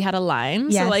because we had a line.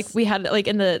 Yes. So like we had like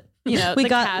in the, you know, we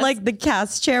got like the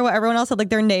cast chair where everyone else had like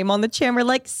their name on the chair. And we're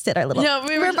like, sit our little. No,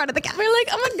 we were part of the cast. We were like,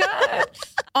 oh my God.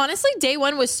 Honestly, day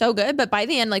one was so good, but by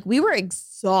the end, like we were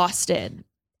exhausted.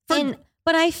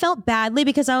 But I felt badly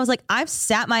because I was like, I've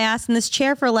sat my ass in this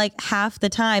chair for like half the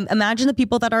time. Imagine the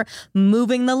people that are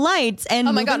moving the lights and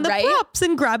moving the props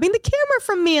and grabbing the camera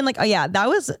from me. And like, oh yeah, that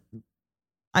was,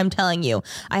 I'm telling you,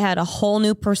 I had a whole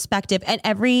new perspective and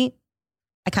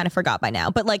I kind of forgot by now,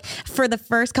 but like for the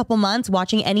first couple months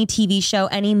watching any TV show,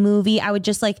 any movie, I would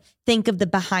just like think of the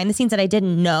behind the scenes that I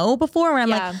didn't know before when I'm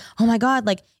like, oh my God,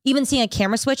 like even seeing a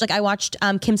camera switch, like I watched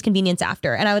Kim's Convenience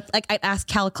after and I'd ask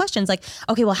Cal questions like,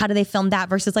 okay, well, how do they film that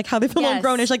versus like how they film on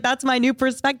Grownish? Like that's my new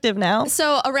perspective now.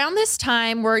 So around this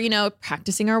time we're, you know,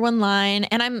 practicing our one line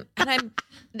and I'm I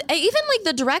even like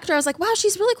the director, I was like, wow,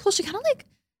 she's really cool. She kind of like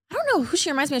I don't know who she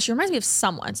reminds me of. She reminds me of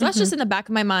someone. So that's just in the back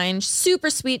of my mind. Super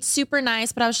sweet, super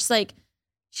nice. But I was just like,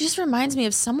 she just reminds me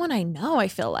of someone I know, I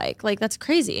feel like. Like, that's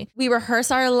crazy. We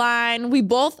rehearse our line. We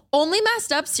both only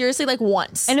messed up seriously like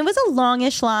once. And it was a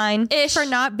longish line. For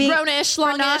not being grownish,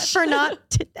 longish. For not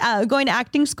going to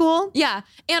acting school. Yeah.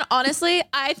 And honestly,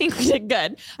 I think we did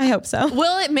good. I hope so.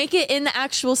 Will it make it in the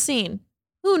actual scene?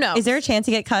 Who knows? Is there a chance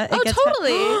you get cut? Oh,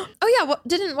 totally. Oh,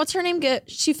 yeah. What's her name get?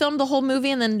 She filmed the whole movie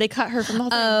and then they cut her from the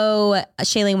whole thing. Oh,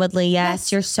 Shailene Woodley.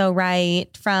 Yes, you're so right.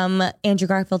 From Andrew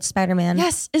Garfield's Spider-Man.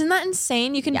 Yes. Isn't that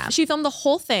insane? She filmed the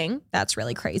whole thing. That's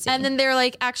really crazy. And then they're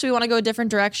like, actually, we want to go a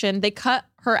different direction. They cut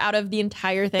her out of the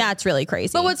entire thing. That's really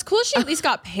crazy. But what's cool is she at least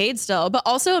got paid still. But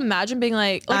also imagine being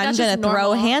like I'm going to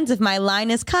throw hands if my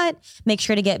line is cut. Make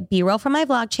sure to get B-roll from my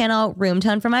vlog channel, room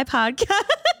tone for my podcast.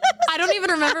 I don't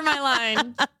even remember my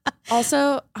line.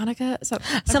 Also, Annika,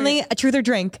 something a truth or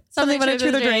drink. Something about a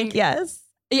truth or drink. Yes.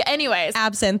 Yeah. Anyways,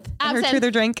 absinthe. Her truth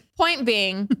or drink. Point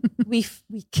being, we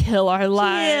kill our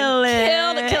line.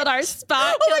 Killed our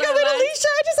spot. Oh my God! Wait, Alicia!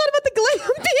 I just thought about the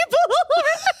glam people.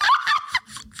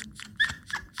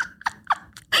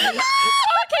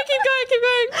 Okay, keep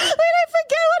going. Wait, I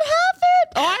forget what happened.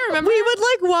 Oh, I remember. We would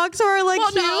like walk so our like.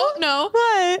 Well, no.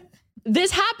 What?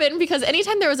 This happened because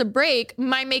anytime there was a break,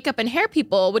 my makeup and hair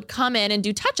people would come in and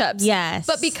do touch-ups. Yes.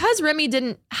 But because Remy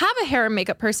didn't have a hair and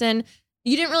makeup person,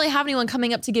 you didn't really have anyone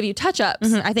coming up to give you touch-ups.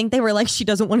 Mm-hmm. I think they were like, she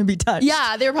doesn't want to be touched.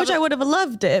 Yeah, they were probably, which I would have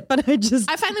loved it, but I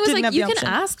finally was like, you can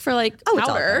ask for like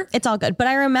powder. It's all good. But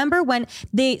I remember when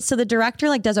so the director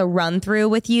like does a run through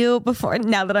with you before,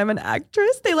 now that I'm an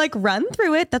actress, they like run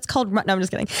through it. That's called, no, I'm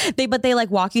just kidding. They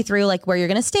like walk you through like where you're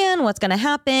going to stand, what's going to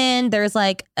happen. There's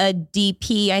like a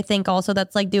DP, I think also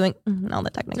that's like doing all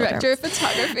the technical Director terms. of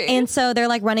photography. And so they're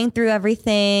like running through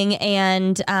everything.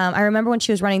 And I remember when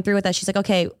she was running through with us, she's like,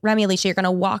 okay, Remy, Alicia, you're going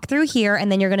to walk through here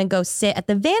and then you're going to go sit at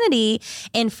the vanity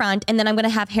in front and then I'm going to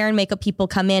have hair and makeup people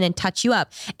come in and touch you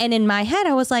up. And in my head,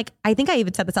 I was like, I think I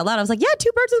even said this out loud. I was like, yeah, 2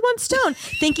 birds with 1 stone,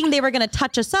 thinking they were going to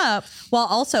touch us up while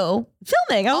also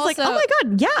filming. I was like, oh my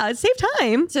God, yeah, save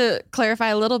time. To clarify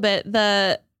a little bit,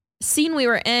 the scene we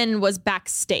were in was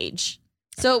backstage.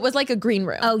 So it was like a green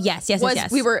room. Oh, yes.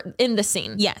 We were in the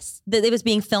scene. Yes. It was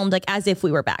being filmed like as if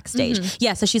we were backstage. Mm-hmm.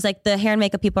 Yeah. So she's like, the hair and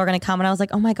makeup people are going to come. And I was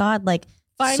like, oh my God, like,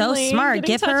 finally, so smart.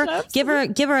 Give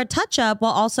her a touch up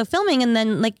while also filming, and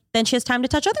then she has time to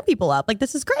touch other people up. Like,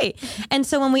 this is great. And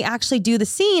so when we actually do the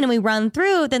scene and we run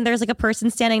through, then there's like a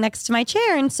person standing next to my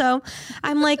chair, and so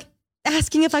I'm like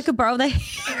asking if I could borrow the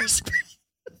hairspray.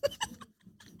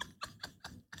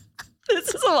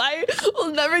 This is why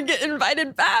we'll never get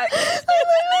invited back. There's a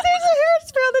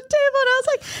hairspray on the table, and I was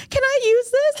like, "Can I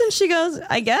use this?" And she goes,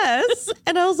 "I guess."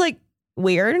 And I was like,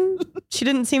 weird. She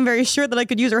didn't seem very sure that I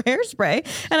could use her hairspray.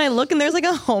 And I look and there's like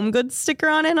a Home Goods sticker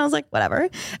on it. And I was like, whatever.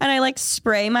 And I like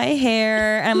spray my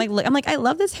hair. And I'm like, I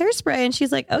love this hairspray. And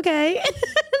she's like, okay.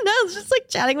 And I was just like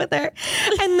chatting with her.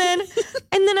 And then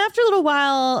after a little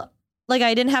while, like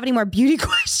I didn't have any more beauty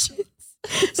questions.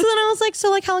 So then I was like,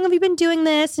 so like, how long have you been doing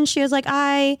this? And she was like,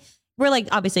 we're like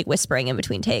obviously whispering in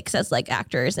between takes as like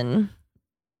actors and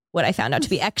what I found out to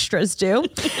be extras do.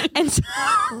 And so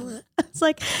I was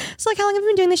like, how long have you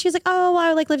been doing this? She was like, oh,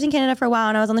 I like lived in Canada for a while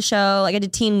and I was on the show. Like I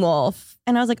did Teen Wolf.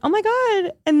 And I was like, oh my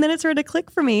God. And then it started to click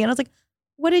for me. And I was like,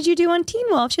 what did you do on Teen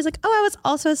Wolf? She's like, oh, I was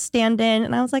also a stand-in.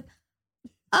 And I was like,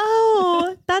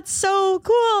 oh, that's so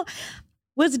cool.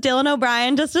 Was Dylan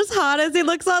O'Brien just as hot as he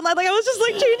looks online? Like I was just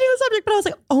like changing the subject, but I was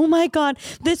like, oh my God,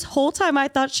 this whole time I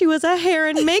thought she was a hair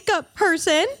and makeup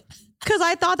person. Because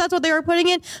I thought that's what they were putting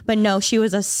in. But no, she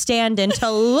was a stand-in to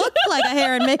look like a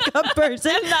hair and makeup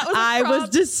person. And that was I was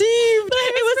deceived.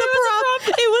 It was a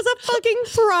prop. It was a fucking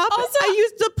prop. Also, I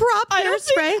used the prop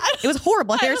hairspray. It was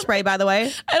horrible hairspray, by the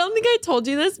way. I don't think I told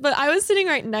you this, but I was sitting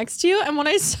right next to you. And when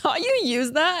I saw you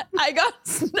use that, I got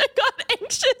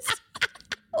anxious.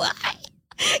 Why?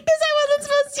 Because I wasn't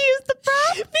supposed to use the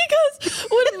prop. Because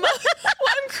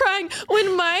I'm crying.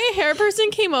 When my hair person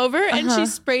came over and she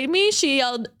sprayed me, she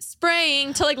yelled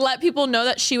spraying to like let people know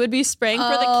that she would be spraying for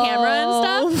the camera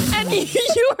and stuff. And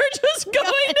you were just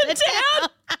going to town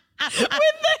with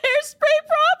the hairspray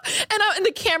prop. And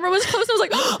the camera was close. I was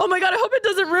like, oh my God, I hope it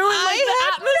doesn't ruin the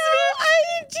atmosphere.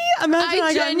 Imagine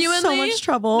I got in so much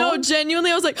trouble. No,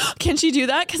 genuinely, I was like, can she do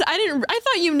that? Because I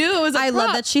thought you knew it was a prop.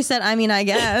 Love that she said, I mean, I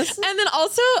guess. And then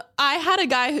also, I had a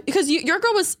guy, because your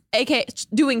girl was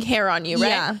doing hair on you, right?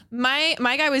 Yeah.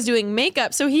 My guy was doing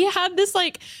makeup. So he had this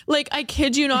like I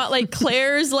kid you not, like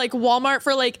Claire's like Walmart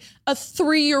for like a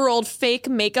 3-year-old fake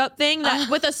makeup thing that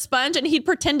with a sponge, and he'd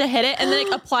pretend to hit it and then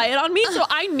like apply it on me. So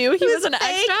I knew he was an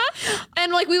extra.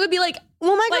 And like we would be like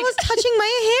Well, my girl was touching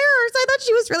my hair, so I thought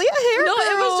she was really a hair No, girl.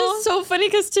 it was just so funny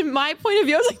because to my point of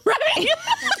view, I was like, Remy.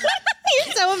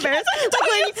 You're so embarrassed.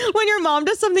 Like when your mom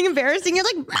does something embarrassing, you're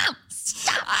like, Mom,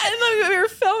 stop. And then we were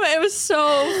filming. It was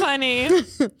so funny.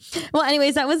 Well,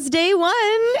 anyways, that was day 1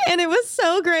 and it was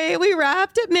so great. We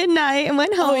wrapped at midnight and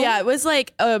went home. Oh yeah, it was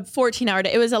like a 14-hour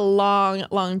day. It was a long,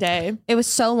 long day. It was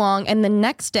so long. And the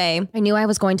next day, I knew I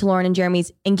was going to Lauren and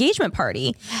Jeremy's engagement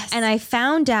party. Yes. And I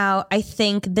found out, I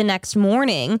think the next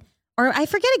morning, or I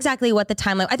forget exactly what the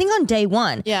time, I think on day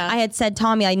 1, I had said,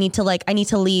 Tommy, I need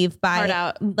to leave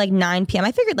by like 9 p.m.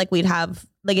 I figured like we'd have,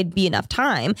 like it'd be enough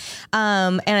time.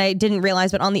 And I didn't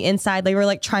realize, but on the inside, they were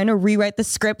like trying to rewrite the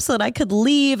script so that I could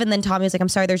leave. And then Tommy was like, I'm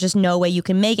sorry, there's just no way you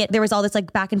can make it. There was all this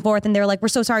like back and forth. And they were like, we're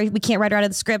so sorry, we can't write her out of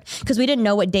the script, because we didn't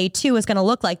know what day 2 was going to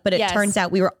look like. But it turns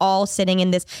out we were all sitting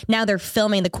in this, now they're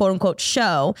filming the quote unquote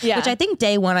show, which I think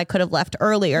day 1 I could have left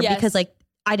earlier because like,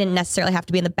 I didn't necessarily have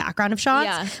to be in the background of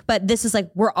shots, but this is like,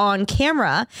 we're on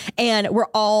camera and we're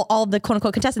all the quote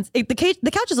unquote contestants. The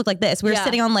couches look like this. We were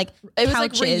sitting on like it was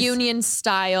couches. like reunion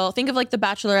style. Think of like the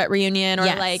Bachelorette reunion or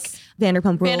like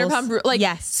Vanderpump Rules.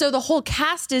 Like, so the whole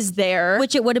cast is there.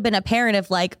 Which it would have been apparent if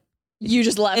like, you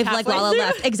just left. If like Lala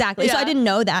left. Exactly. So I didn't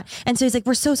know that. And so he's like,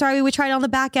 we're so sorry. We tried on the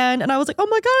back end. And I was like, oh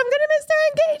my God, I'm going to miss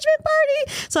their engagement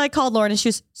party. So I called Lauren and she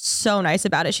was so nice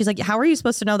about it. She's like, how are you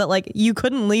supposed to know that like you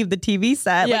couldn't leave the TV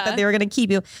set? Like that they were going to keep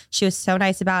you. She was so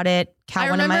nice about it. I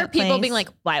remember people being like,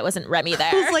 why wasn't Remy there?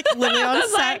 I was like literally on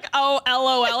set. Like, oh,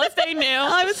 LOL if they knew.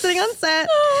 I was sitting on set.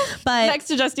 But next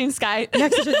to Justine Skye.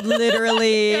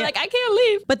 Literally. You're like, I can't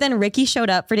leave. But then Ricky showed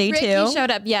up for day 2. Ricky showed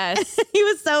up, yes. He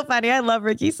was so funny. I love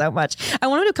Ricky so much. I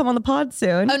want him to come on the pod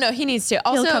soon. Oh no, he needs to.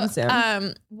 Also, he'll come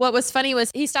soon. What was funny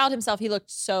was he styled himself. He looked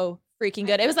so freaking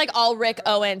good. It was like all Rick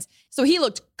Owens. So he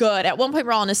looked good. At one point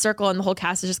we're all in a circle and the whole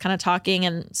cast is just kind of talking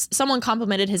and someone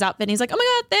complimented his outfit and he's like, oh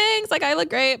my God, thanks. Like I look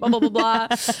great, blah, blah, blah, blah.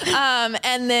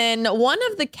 And then one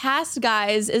of the cast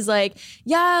guys is like,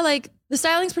 yeah, like the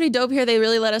styling's pretty dope here. They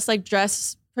really let us like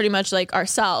dress pretty much like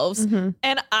ourselves. Mm-hmm.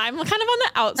 And I'm kind of on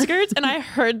the outskirts and I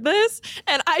heard this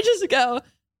and I just go,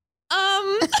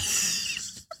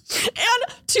 and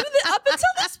up until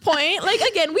this point, like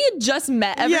again, we had just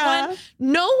met everyone. Yeah.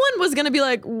 No one was gonna be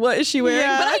like, what is she wearing?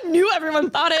 Yeah. But I knew everyone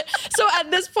thought it. So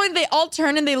at this point, they all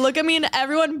turn and they look at me and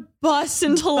everyone busts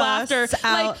into laughter.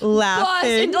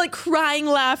 Laughing. Into like crying,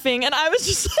 laughing. And I was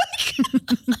just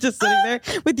like just sitting there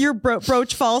with your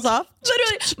brooch falls off.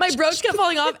 Literally, my brooch kept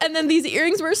falling off. And then these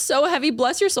earrings were so heavy.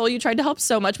 Bless your soul. You tried to help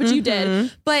so much, which you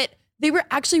did. But they were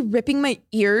actually ripping my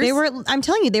ears. I'm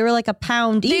telling you, they were like a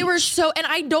pound each. They were so, and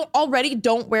I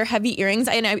don't wear heavy earrings.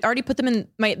 And I already put them in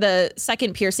the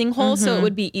second piercing hole so it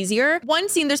would be easier. One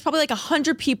scene, there's probably like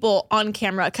 100 people on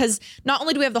camera because not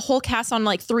only do we have the whole cast on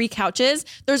like 3 couches,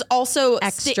 there's also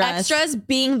extras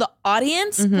being the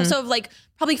audience. So like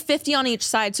probably 50 on each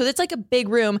side. So it's like a big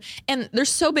room and they're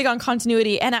so big on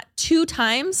continuity. And at 2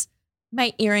 times,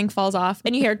 my earring falls off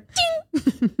and you hear ding.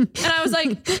 And I was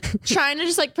like trying to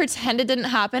just like pretend it didn't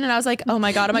happen. And I was like, oh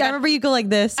my God. I remember you go like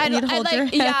this. And you'd hold your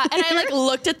head. Yeah. And I like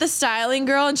looked at the styling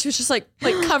girl and she was just like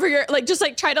cover your, like just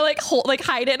like try to like hold, like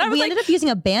hide it. And I was ended up using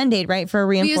a Band-Aid, right? For a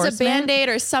reinforcement. We used a Band-Aid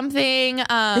or something.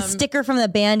 The sticker from the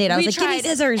Band-Aid. I was like, give me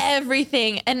scissors.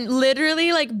 Everything. And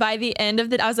literally like by the end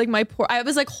of it, I was like, I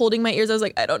was like holding my ears. I was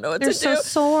like, I don't know what to do. They're so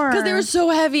sore. Because they were so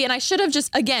heavy. And I should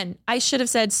have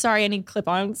said, sorry, I need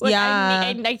clip-ons. Like,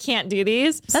 I can't do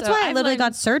these. That's why I literally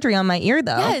got surgery on my ear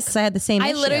though. Yes. Because I had the same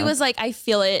issue. I literally was like, I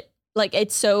feel it. Like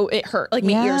it hurt. Like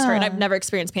my ears hurt. And I've never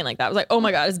experienced pain like that. I was like, oh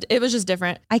my God, it was just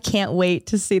different. I can't wait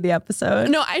to see the episode.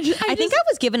 No, I think I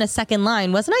was given a second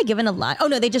line. Wasn't I given a line? Oh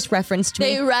no, they just referenced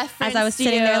me. They referenced as I was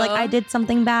sitting there like, I did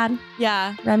something bad.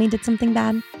 Yeah. Remy did something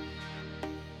bad.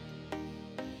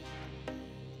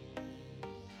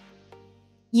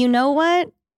 You know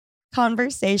what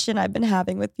conversation I've been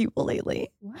having with people lately?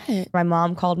 What? My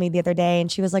mom called me the other day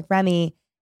and she was like, Remy,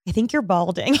 I think you're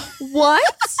balding.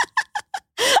 What?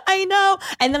 I know.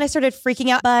 And then I started freaking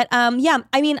out. But yeah,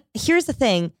 I mean, here's the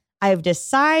thing. I've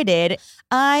decided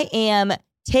I am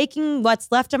taking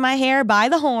what's left of my hair by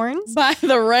the horns. By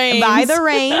the reins. By the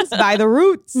reins. By the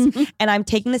roots. And I'm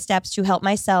taking the steps to help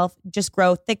myself just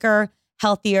grow thicker,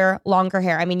 healthier, longer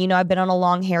hair. I mean, you know, I've been on a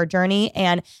long hair journey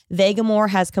and Vegamore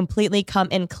has completely come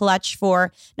in clutch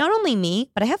for not only me,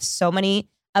 but I have so many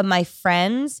of my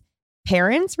friends,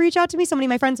 parents reach out to me, so many of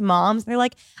my friends' moms. They're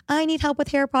like, I need help with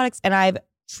hair products. And I've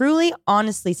truly,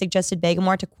 honestly suggested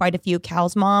Vegamore to quite a few.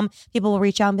 Cal's mom. People will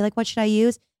reach out and be like, what should I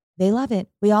use? They love it.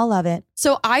 We all love it.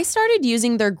 So I started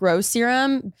using their Grow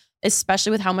Serum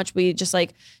especially with how much we just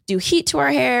like do heat to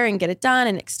our hair and get it done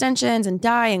and extensions and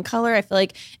dye and color. I feel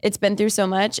like it's been through so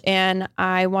much and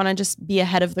I want to just be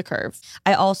ahead of the curve.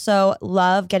 I also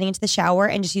love getting into the shower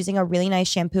and just using a really nice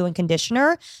shampoo and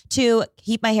conditioner to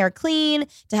keep my hair clean,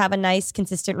 to have a nice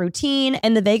consistent routine.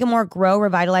 And the Vegamour Grow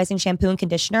Revitalizing Shampoo and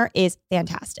Conditioner is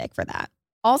fantastic for that.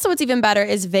 Also, what's even better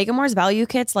is Vegamour's value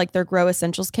kits, like their Grow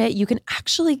Essentials kit, you can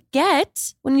actually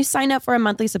get when you sign up for a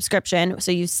monthly subscription.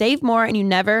 So you save more and you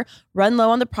never run low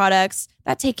on the products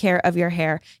that take care of your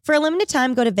hair. For a limited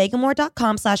time, go to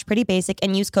vegamour.com/prettybasic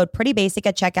and use code prettybasic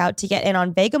at checkout to get in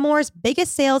on Vegamour's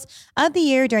biggest sales of the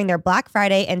year during their Black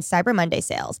Friday and Cyber Monday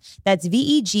sales. That's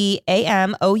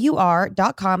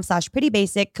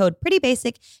vegamour.com/prettybasic, code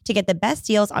prettybasic to get the best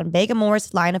deals on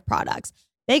Vegamour's line of products.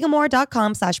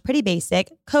 vegamour.com/prettybasic,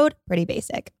 code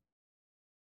prettybasic.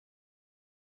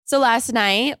 So last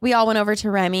night we all went over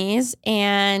to Remy's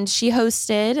and she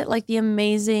hosted like the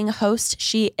amazing host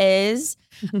she is.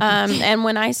 And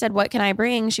when I said, what can I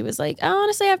bring? She was like, oh,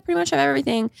 honestly, I pretty much have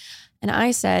everything. And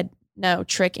I said, no,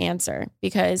 trick answer.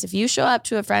 Because if you show up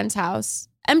to a friend's house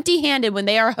empty-handed when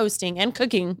they are hosting and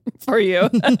cooking for you,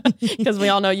 because we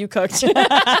all know you cooked,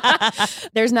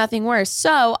 there's nothing worse.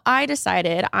 So I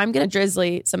decided I'm going to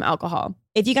drizzly some alcohol.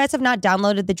 If you guys have not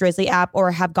downloaded the Drizzly app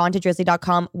or have gone to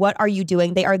drizzly.com, what are you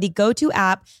doing? They are the go-to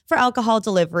app for alcohol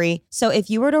delivery. So if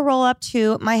you were to roll up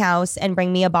to my house and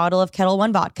bring me a bottle of Kettle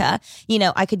One vodka,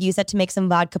 I could use that to make some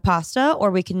vodka pasta, or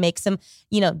we can make some,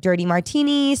 dirty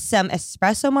martinis, some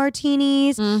espresso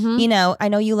martinis. I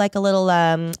know you like a little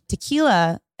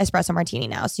tequila espresso martini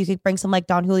now. So you could bring some like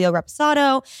Don Julio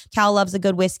Reposado. Cal loves a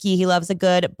good whiskey. He loves a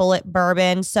good bullet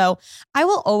bourbon. So I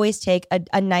will always take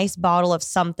a nice bottle of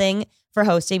something for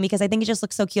hosting because I think it just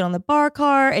looks so cute on the bar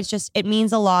cart. It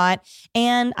means a lot.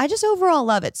 And I just overall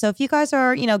love it. So if you guys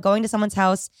are, going to someone's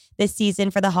house this season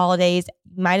for the holidays,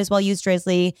 might as well use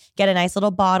Drizzly, get a nice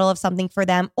little bottle of something for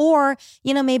them. Or,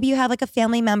 maybe you have like a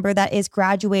family member that is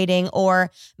graduating, or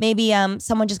maybe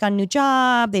someone just got a new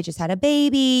job. They just had a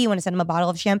baby. You want to send them a bottle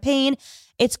of champagne.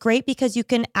 It's great because you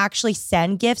can actually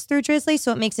send gifts through Drizzly.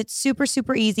 So it makes it super,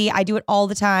 super easy. I do it all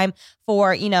the time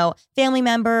for, family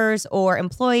members or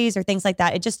employees or things like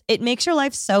that. It makes your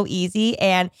life so easy.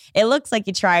 And it looks like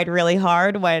you tried really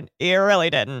hard when you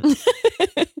really didn't.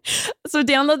 So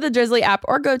download the Drizzly app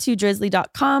or go to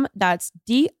drizzly.com. That's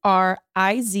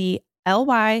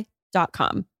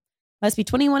DRIZLY.com. Must be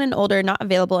 21 and older, not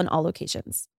available in all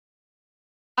locations.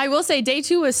 I will say day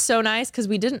 2 was so nice because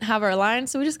we didn't have our line,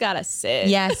 so we just got to sit.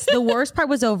 Yes, the worst part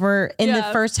was over in the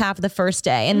first half of the first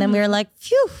day. And then we were like,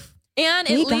 phew.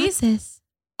 And at least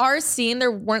our scene,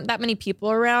 there weren't that many people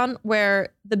around, where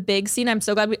the big scene, I'm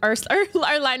so glad our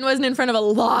line wasn't in front of a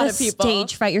lot of people.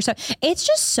 Stage fright. It's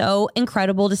just so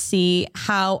incredible to see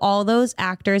how all those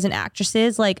actors and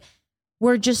actresses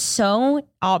were just so,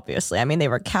 obviously, they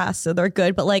were cast, so they're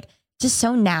good, but just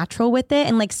so natural with it,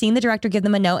 and seeing the director give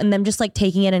them a note and them just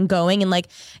taking it and going and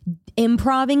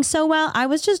improving so well. I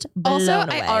was just blown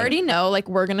away. I already know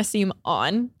we're gonna seem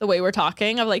on the way we're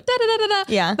talking of da da da da da.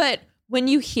 Yeah. But when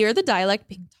you hear the dialect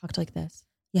being talked like this,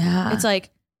 yeah, it's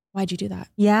why'd you do that?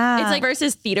 Yeah. It's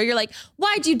versus theater. You're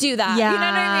why'd you do that? Yeah. You know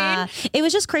what I mean? It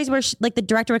was just crazy where the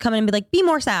director would come in and be be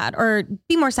more sad or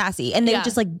be more sassy, and they would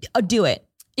just do it.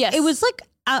 Yes. It was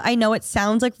I know it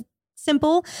sounds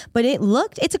simple, but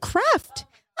it's a craft.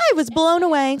 I was blown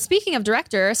away. Speaking of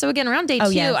director, so again, around day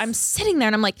 2, yes. I'm sitting there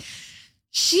and I'm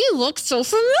she looks so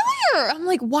familiar. I'm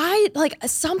why?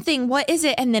 Something, what is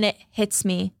it? And then it hits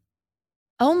me.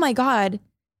 Oh my God.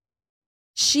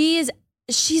 She's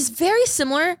very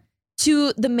similar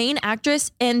to the main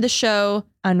actress in the show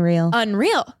Unreal.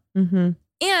 Mm-hmm.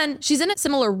 And she's in a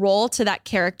similar role to that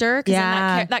character.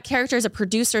 Because that character is a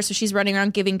producer, so she's running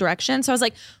around giving direction. So I was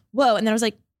whoa. And then I was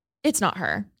it's not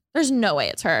her. There's no way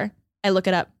it's her. I look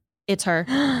it up. It's her.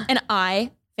 And I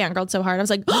fangirled so hard. I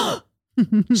was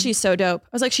she's so dope.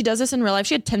 I was she does this in real life.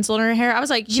 She had tinsel in her hair. I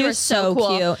was she was so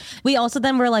cool. Cute. We also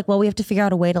then were well, we have to figure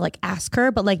out a way to ask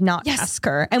her, but not ask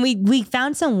her. And we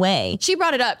found some way. She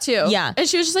brought it up too. Yeah. And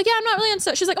she was just yeah, I'm not really on.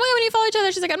 She's oh my God, we need to follow each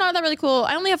other. She's I'm not that really cool.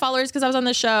 I only have followers because I was on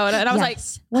this show. And I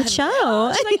was what show? She's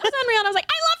I was Unreal. And I was I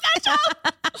love that show.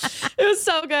 It was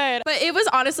so good. But it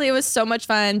was so much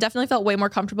fun. Definitely felt way more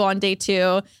comfortable on day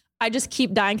 2. I just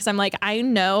keep dying because I'm I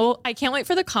know, I can't wait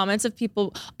for the comments of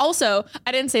people. Also,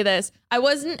 I didn't say this. I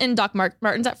wasn't in Doc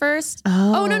Martens at first.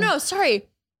 Oh, no, sorry.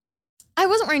 I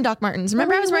wasn't wearing Doc Martens.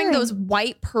 Remember, I was wearing those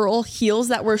white pearl heels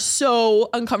that were so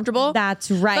uncomfortable.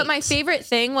 That's right. But my favorite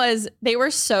thing was they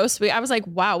were so sweet. I was like,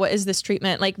 wow, what is this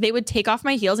treatment? Like they would take off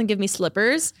my heels and give me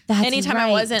slippers anytime I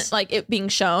wasn't like it being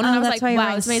shown. And I was like,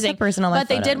 wow, it's amazing. But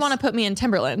they did want to put me in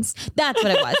Timberlands. That's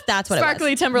what it was. That's what it was.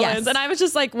 Sparkly Timberlands. Yes. And I was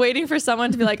just like waiting for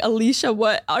someone to be like, Alicia,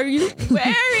 what are you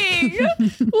wearing?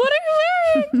 What are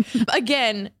you wearing?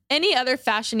 Again, any other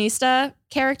fashionista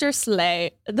character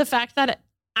slay. The fact that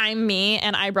I'm me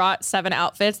and I brought 7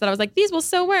 outfits that I was like, these will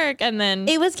so work. And then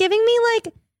it was giving me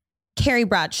like Carrie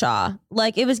Bradshaw.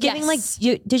 Like it was giving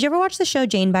did you ever watch the show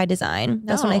Jane by Design?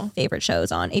 That's one of my favorite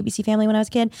shows on ABC Family when I was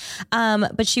a kid.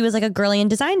 But she was like a girly in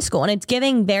design school and it's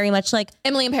giving very much like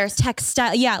Emily in Paris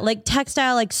textile. Yeah. Like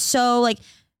textile, like so like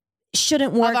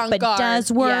shouldn't work, but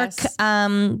does work. Yes.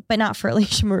 But not for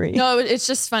Alicia Marie. No, it's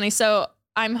just funny. So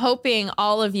I'm hoping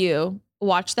all of you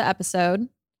watch the episode.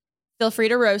 Feel free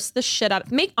to roast the shit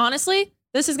out of honestly,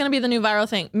 this is going to be the new viral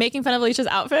thing. Making fun of Alicia's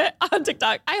outfit on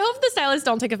TikTok. I hope the stylists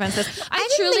don't take offense to this. I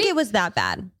didn't think it was that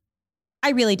bad. I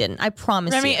really didn't. I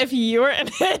promise Remy, you. if you were in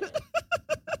it,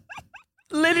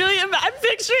 literally, I'm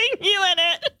picturing you in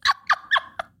it.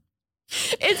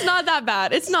 It's not that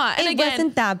bad. It's not. And it again,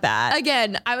 wasn't that bad.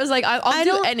 Again, I was like, I'll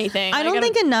do anything. I don't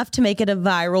think enough to make it a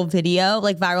viral video,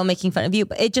 like viral making fun of you,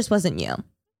 but it just wasn't you.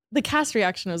 The cast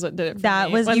reaction was what did it for that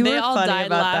me. Was when you they were all funny died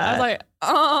about live. that.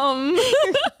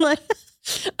 I was like,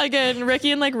 again,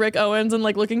 Ricky and like Rick Owens and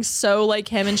like looking so like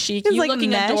him and chic. You like looking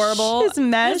mesh, adorable. His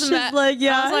mesh is like,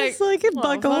 yeah, it's like it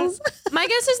buckles. My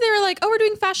guess is they were like, oh, we're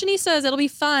doing fashionistas. It'll be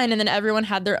fun. And then everyone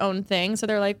had their own thing. So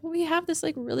they're like, well, we have this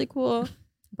like really cool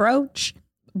brooch.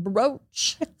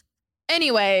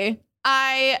 Anyway,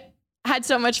 I had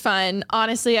so much fun.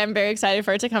 Honestly, I'm very excited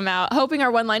for it to come out. Hoping our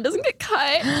one line doesn't get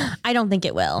cut. I don't think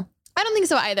it will. I don't think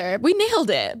so either. We nailed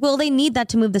it. Well, they need that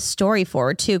to move the story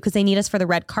forward too, because they need us for the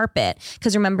red carpet.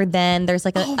 Because remember, then there's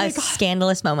like a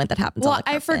scandalous moment that happens. Well, on the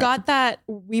carpet. I forgot that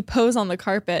we pose on the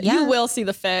carpet. Yeah. You will see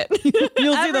the fit.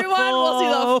 Everyone will see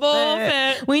the full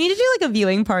fit. We need to do like a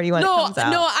viewing party when it comes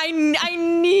out. No, I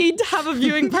need to have a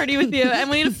viewing party with you, and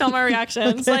we need to film our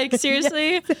reactions. Okay. Like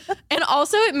seriously. Yes. And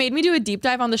also, it made me do a deep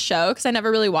dive on the show because I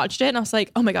never really watched it, and I was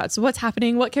like, oh my god, so what's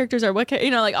happening? What characters are what?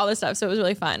 Like all this stuff. So it was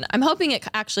really fun. I'm hoping it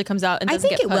actually comes out and doesn't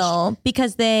get pushed.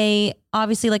 Because they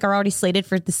obviously like are already slated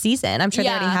for the season. I'm sure they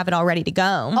already have it all ready to go.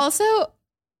 Also,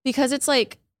 because it's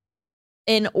like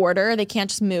in order, they can't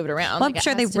just move it around. Well, I'm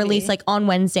sure they release like on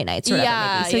Wednesday nights or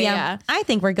whatever. Maybe. So yeah, I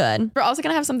think we're good. We're also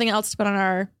gonna have something else to put on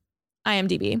our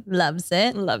IMDb. Loves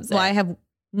it. Well, I have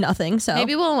nothing. So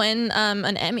maybe we'll win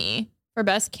an Emmy for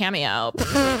best cameo.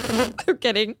 I'm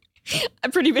kidding. A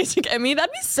Pretty Basic Emmy.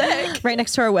 That'd be sick. Right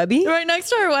next to our Webby. Right next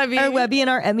to our Webby. Our Webby and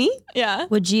our Emmy. Yeah.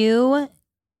 Would you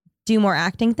do more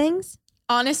acting things?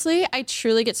 Honestly, I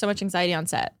truly get so much anxiety on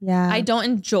set. Yeah. I don't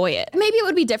enjoy it. Maybe it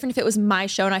would be different if it was my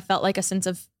show and I felt like a sense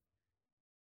of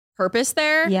purpose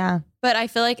there. Yeah. But I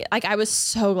feel like I was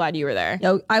so glad you were there.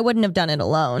 No, I wouldn't have done it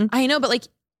alone. I know, but like,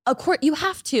 of course, you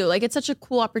have to. Like, it's such a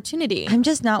cool opportunity. I'm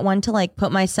just not one to like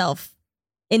put myself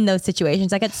in those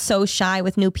situations. I get so shy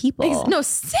with new people. No,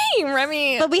 same,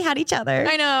 Remy. But we had each other.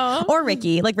 I know. Or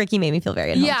Ricky. Like Ricky made me feel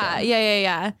very at home.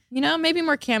 Yeah. You know, maybe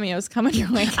more cameos coming your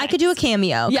way. Guys. I could do a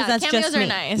cameo. Yeah, that's cameos just are me.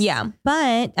 nice. Yeah.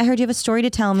 But I heard you have a story to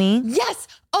tell me. Yes.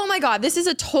 Oh my God. This is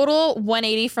a total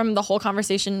 180 from the whole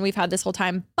conversation we've had this whole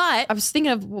time. But I was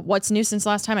thinking of what's new since the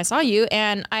last time I saw you.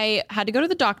 And I had to go to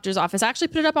the doctor's office. I actually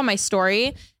put it up on my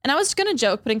story. And I was going to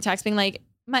joke, putting text being like,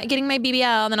 getting my BBL,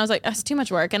 and then I was like, that's too much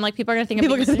work, and like people are gonna think you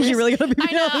really got a BBL.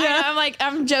 I know. I'm like,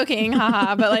 I'm joking,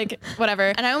 haha, but like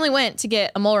whatever. And I only went to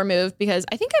get a mole removed because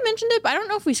I think I mentioned it, but I don't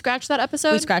know if we scratched that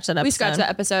episode. We scratched that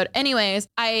episode. Anyways,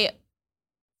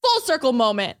 full circle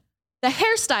moment. The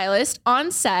hairstylist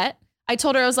on set, I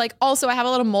told her, I was like, also I have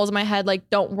a little moles in my head. Like,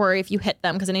 don't worry if you hit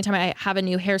them, because anytime I have a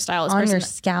new hairstylist on your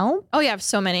scalp. Oh yeah, I have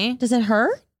so many. Does it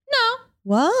hurt? No.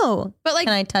 Whoa. But like,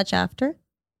 can I touch after?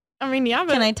 I mean, yeah,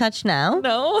 but can I touch now?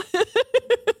 No.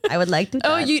 I would like to touch.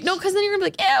 Oh, no, because then you're gonna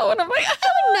be like, ew. And I'm like, I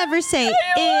would never say ew.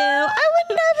 I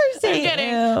would never say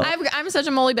I'm kidding. Ew. I'm such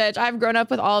a molly bitch. I've grown up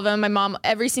with all of them. My mom,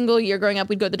 every single year growing up,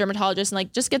 we'd go to the dermatologist and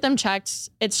like just get them checked.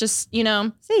 It's just,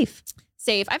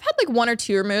 safe. I've had like 1 or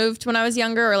 2 removed when I was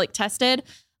younger or like tested.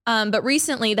 But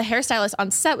recently the hairstylist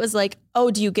on set was like, oh,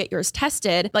 do you get yours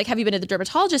tested? Like, have you been to the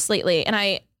dermatologist lately? And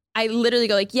I literally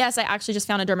go like, yes, I actually just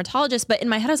found a dermatologist. But in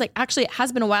my head, I was like, actually, it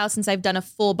has been a while since I've done a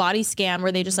full body scan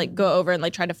where they just like go over and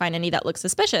like try to find any that looks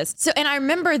suspicious. So, and I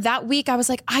remember that week I was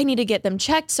like, I need to get them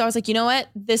checked. So I was like, you know what?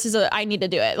 I need to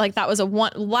do it. Like that was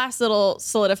last little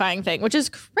solidifying thing, which is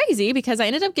crazy because I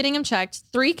ended up getting them checked.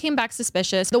 3 came back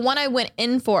suspicious. The one I went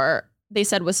in for, they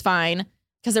said was fine.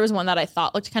 because there was one that I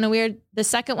thought looked kind of weird. The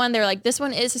second one, they were like, this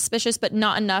one is suspicious, but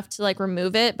not enough to like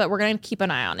remove it, but we're going to keep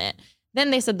an eye on it. Then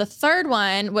they said the third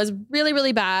one was really,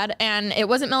 really bad. And it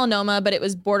wasn't melanoma, but it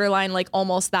was borderline, like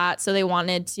almost that. So they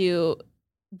wanted to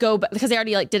go back because they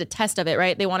already like did a test of it,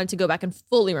 right? They wanted to go back and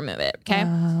fully remove it. Okay.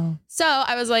 Wow. So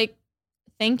I was like,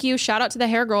 thank you. Shout out to the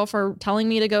hair girl for telling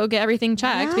me to go get everything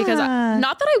checked because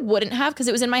not that I wouldn't have because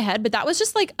it was in my head, but that was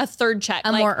just like a third check.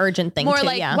 A like, more urgent thing more too,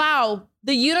 like, yeah. wow,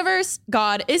 the universe,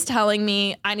 God is telling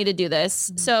me I need to do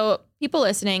this. So people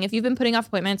listening, if you've been putting off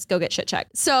appointments, go get shit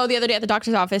checked. So the other day at the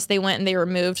doctor's office, they went and they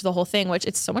removed the whole thing, which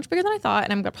it's so much bigger than I thought.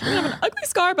 And I'm going to probably have an ugly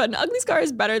scar, but an ugly scar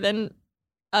is better than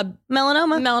a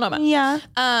Melanoma. Yeah.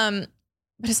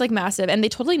 But it's like massive. And they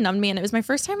totally numbed me. And it was my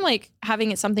first time like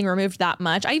having something removed that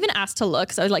much. I even asked to look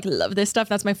because I was like, love this stuff.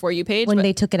 That's my For You page. When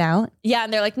they took it out? Yeah.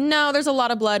 And they're like, no, there's a lot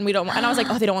of blood and we don't want. And I was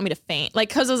like, oh, they don't want me to faint. Like,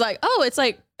 cause I was like, oh, it's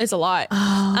a lot.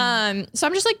 Oh. So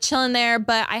I'm just like chilling there.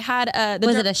 But I had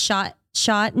was it a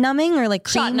shot numbing or like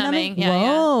cream Shot numbing? Yeah,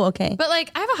 Whoa, yeah. okay. But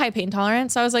like I have a high pain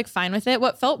tolerance. So I was like fine with it.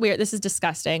 What felt weird, this is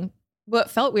disgusting.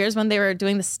 What felt weird is when they were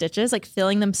doing the stitches, like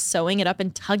feeling them, sewing it up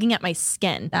and tugging at my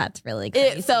skin. That's really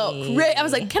crazy. It felt great. I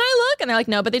was like, can I look? And they're like,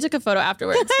 no, but they took a photo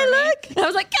afterwards. Can I look? And I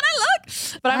was like, can I look?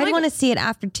 But I like, want to see it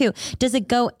after too. Does it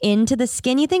go into the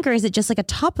skin, you think, or is it just like a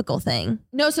topical thing?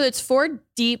 no, so it's 4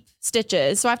 deep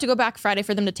stitches. So I have to go back Friday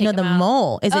for them to take No, them the out.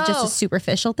 mole. Is it just Oh. a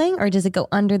superficial thing or does it go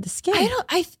under the skin?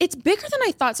 It's bigger than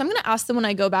I thought. So I'm going to ask them when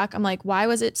I go back. I'm like, why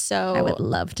was it so? I would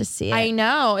love to see it. I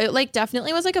know. It like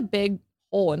definitely was like a big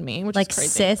hole in me, which like is crazy.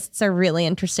 cysts are really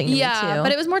interesting to me too.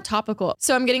 But it was more topical.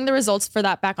 So I'm getting the results for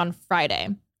that back on Friday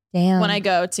Damn. when I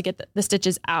go to get the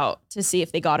stitches out to see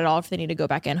if they got it all, if they need to go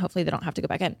back in. Hopefully they don't have to go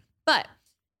back in. But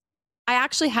I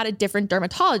actually had a different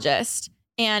dermatologist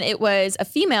and it was a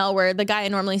female where the guy I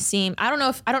normally see, I don't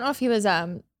know if he was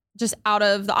just out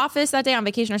of the office that day on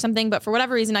vacation or something, but for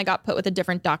whatever reason I got put with a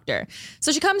different doctor.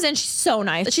 So she comes in, she's so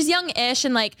nice. She's young-ish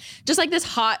and like just like this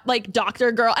hot like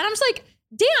doctor girl. And I'm just like,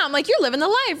 damn, like you're living the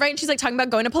life, right? And she's like talking about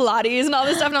going to Pilates and all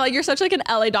this stuff. And I'm like, you're such like an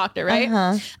LA doctor, right?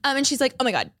 Uh-huh. And she's like, oh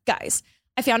my God, guys,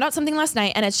 I found out something last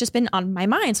night and it's just been on my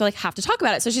mind. So I like have to talk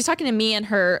about it. So she's talking to me and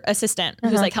her assistant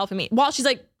who's like helping me while she's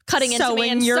like cutting into me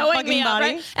and your sewing fucking me up,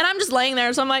 body. right? And I'm just laying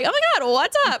there. So I'm like, oh my God,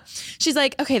 what's up? She's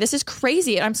like, okay, this is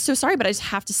crazy. And I'm so sorry, but I just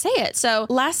have to say it. So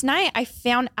last night I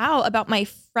found out about my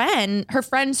friend, her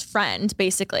friend's friend,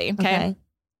 basically. Okay.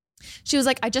 She was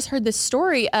like, I just heard this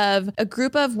story of a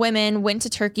group of women went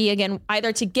to Turkey again,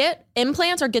 either to get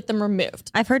implants or get them removed.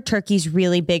 I've heard Turkey's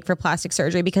really big for plastic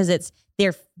surgery because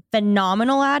they're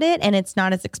phenomenal at it and it's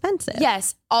not as expensive.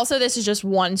 Yes. Also, this is just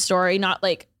one story, not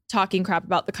like talking crap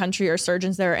about the country or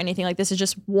surgeons there or anything. Like this is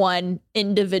just one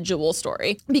individual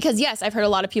story. Because yes, I've heard a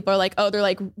lot of people are like, oh,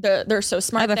 they're so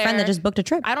smart. I have a friend there. that just booked a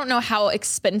trip. I don't know how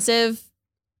expensive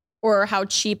or how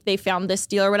cheap they found this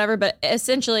deal or whatever, but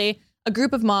essentially a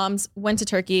group of moms went to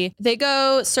Turkey. They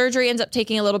go, surgery ends up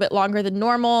taking a little bit longer than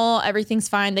normal. Everything's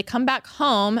fine. They come back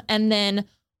home and then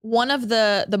one of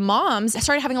the moms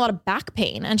started having a lot of back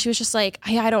pain. And she was just like,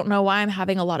 I don't know why I'm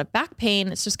having a lot of back pain.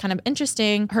 It's just kind of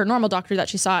interesting. Her normal doctor that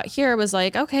she saw out here was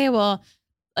like, okay, well,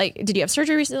 like, did you have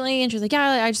surgery recently? And she was like,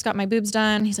 yeah, I just got my boobs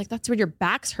done. He's like, that's where your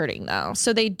back's hurting though.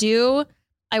 So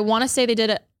I want to say they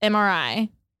did an MRI.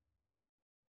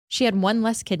 She had one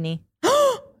less kidney.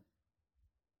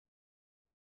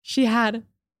 She had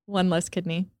one less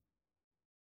kidney.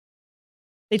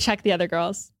 They checked the other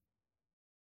girls.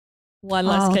 One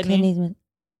less kidney. Kidneys.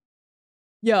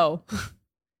 Yo,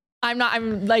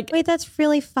 I'm like, Wait, that's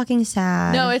really fucking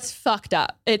sad. no, it's fucked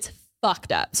up. It's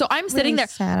fucked up. So I'm sitting there.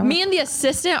 sad. Me and the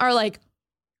assistant are like,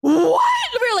 what?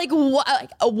 We're like,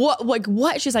 what? Like,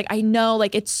 what? She's like, I know,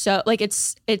 like, it's so, like,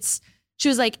 it's, she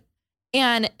was like,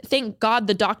 and thank God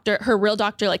the doctor, her real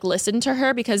doctor, like listened to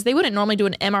her because they wouldn't normally do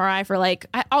an MRI for like,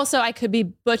 I could be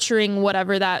butchering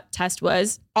whatever that test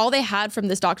was. All they had from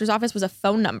this doctor's office was a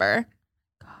phone number.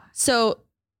 So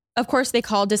of course they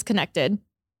called disconnected.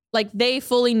 Like they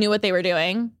fully knew what they were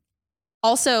doing.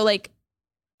 Also, like,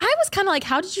 I was kind of like,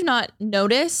 how did you not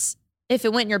notice if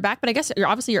it went in your back? But I guess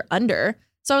you're under.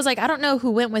 So I was like, I don't know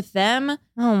who went with them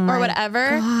or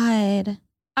whatever. God.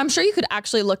 I'm sure you could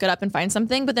actually look it up and find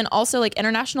something, but then also like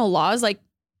international laws, like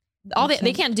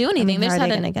they can't do anything. They How just are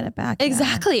they had going to get it back? Yeah.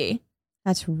 exactly.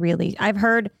 That's really, I've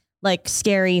heard like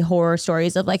scary horror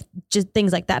stories of like just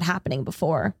things like that happening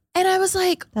before. And I was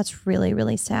like, That's really,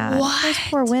 really sad. What? Those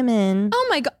poor women. oh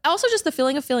my God. Also just the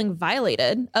feeling of feeling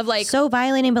violated of like, So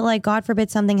violating, but like, God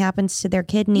forbid something happens to their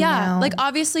kidney yeah, now. like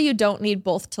obviously you don't need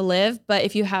both to live, but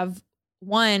if you have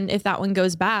one, if that one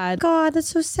goes bad. God, that's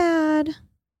so sad.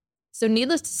 So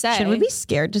needless to say, Should we be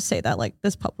scared to say that like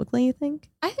this publicly, you think?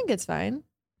 I think it's fine.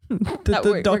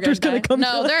 We're doctor's gonna gonna come.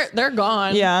 No, to us. they're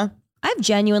gone. Yeah. I've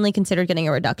genuinely considered getting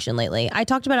a reduction lately. I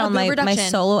talked about it on boob my reduction.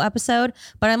 solo episode,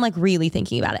 but I'm like really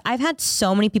thinking about it. I've had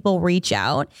so many people reach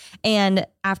out and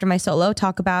after my solo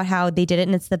talk about how they did it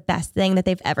and it's the best thing that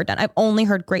they've ever done. I've only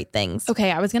heard great things.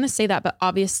 Okay, I was gonna say that, but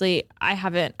obviously I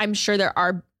haven't. I'm sure there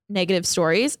are negative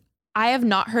stories. I have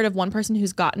not heard of one person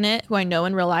who's gotten it, who I know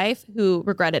in real life, who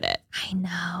regretted it. I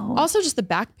know. Also, just the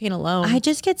back pain alone. I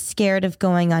just get scared of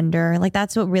going under. Like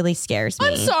that's what really scares me.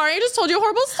 I'm sorry, I just told you a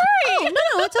horrible story. Oh,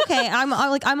 no, it's okay.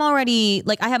 I'm already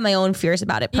like I have my own fears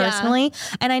about it personally,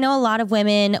 and I know a lot of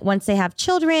women once they have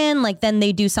children, like then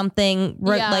they do something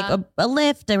like a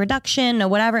lift, a reduction, or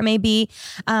whatever it may be.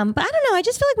 But I don't know. I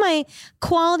just feel like my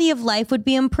quality of life would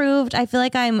be improved. I feel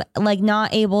like I'm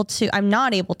not able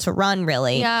to run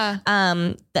really. Yeah.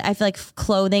 I feel like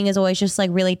clothing is always just like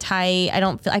really tight. I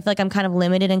feel like I'm kind of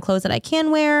limited in clothes that I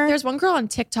can wear. There's one girl on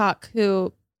TikTok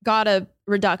who got a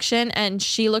reduction and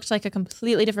she looked like a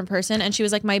completely different person. And she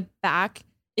was like, my back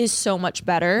is so much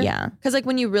better. Yeah. Cause like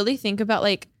when you really think about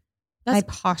like my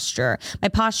posture,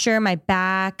 my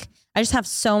back, I just have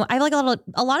I have like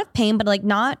a lot of pain, but like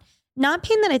not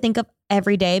pain that I think of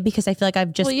every day because I feel like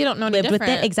I've just you don't know lived with it.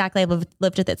 different. Exactly. I've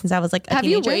lived with it since I was like a Have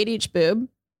teenager. you weighed each boob?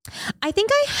 I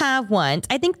think I have once.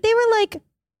 I think they were like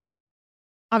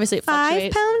Obviously it 5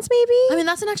 fluctuates. pounds maybe. I mean,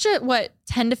 that's an extra,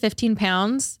 10 to 15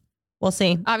 pounds? We'll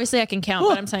see. Obviously I can count,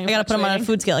 but I'm saying I gotta put them on a fluctuating.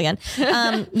 food scale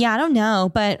again. Yeah, I don't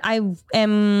know, but I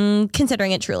am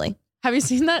considering it truly. Have you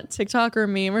seen that TikTok or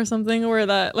meme or something where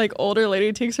that like older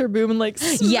lady takes her boob and like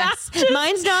Yes,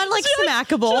 mine's not like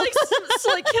smackable. She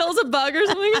like kills a bug or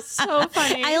something. It's so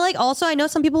funny. I know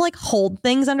some people like hold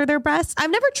things under their breasts.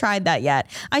 I've never tried that yet.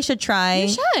 I should try. You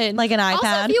should. Like an iPad.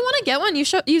 Also, if you want to get one,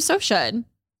 you so should.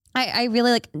 I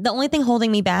really like the only thing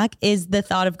holding me back is the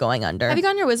thought of going under. Have you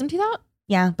gotten your wisdom teeth out?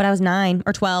 Yeah, but I was 9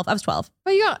 or 12. I was 12.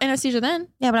 Well, you got anesthesia then.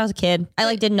 Yeah, but I was a kid. I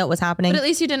like didn't know what was happening. But at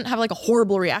least you didn't have like a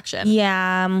horrible reaction.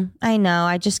 Yeah, I know.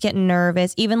 I just get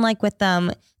nervous. Even like with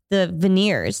the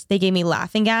veneers, they gave me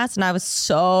laughing gas and I was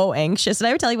so anxious. And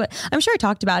I would tell you what, I'm sure I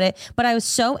talked about it, but I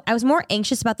was more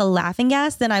anxious about the laughing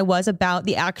gas than I was about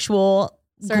the actual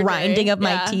surgery. Grinding of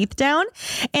my teeth down.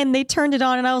 And they turned it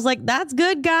on and I was like, that's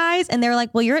good, guys. And they were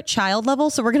like, well, you're at child level,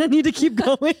 so we're going to need to keep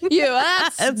going.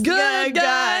 That's good,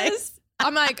 guys.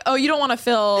 I'm like, oh, you don't want to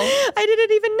feel. I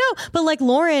didn't even know. But like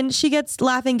Lauren, she gets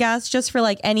laughing gas just for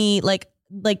like any like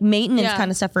maintenance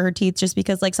kind of stuff for her teeth, just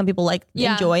because like some people like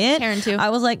enjoy it. Karen too. I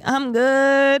was like, I'm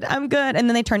good. And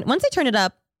then once they turned it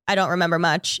up, I don't remember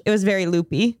much. It was very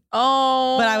loopy.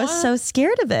 Oh. But I was so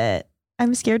scared of it.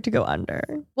 I'm scared to go under.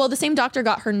 Well, the same doctor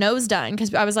got her nose done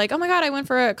because I was like, oh my God, I went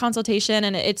for a consultation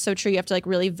and it's so true. You have to like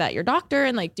really vet your doctor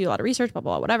and like do a lot of research, blah,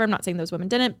 blah, blah, whatever. I'm not saying those women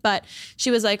didn't, but she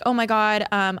was like, oh my God,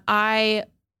 I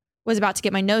was about to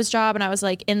get my nose job. And I was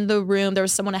like in the room, there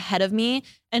was someone ahead of me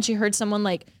and she heard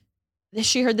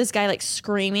this guy like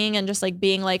screaming and just like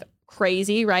being like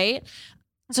crazy. Right.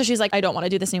 So she's like, I don't want to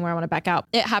do this anymore. I want to back out.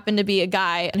 It happened to be a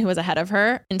guy who was ahead of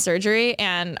her in surgery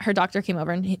and her doctor came over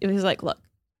and he was like, look,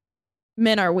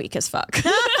 men are weak as fuck.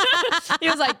 He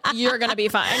was like, you're going to be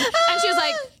fine. And she was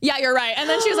like, yeah, you're right. And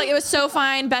then she was like, it was so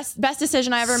fine. Best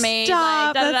decision I ever made.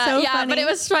 Stop. Like, That's so yeah, funny. but it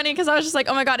was funny because I was just like,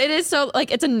 oh my God, it is so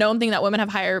like, it's a known thing that women have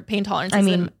higher pain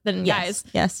tolerances than guys.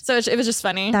 Yes. So it was just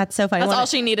funny. That's so funny. That's all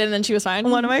she needed. And then she was fine.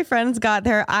 One of my friends got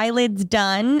their eyelids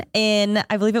done in,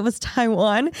 I believe it was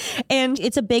Taiwan. And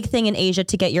it's a big thing in Asia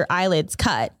to get your eyelids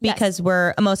cut because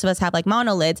most of us have like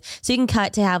monolids. So you can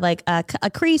cut to have like a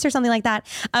crease or something like that.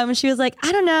 She was like,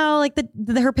 I don't know, like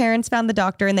her parents found the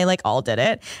doctor and they like all did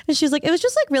it. And she was like, it was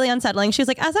just like really unsettling. She was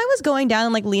like, as I was going down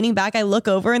and like leaning back, I look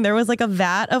over and there was like a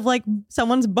vat of like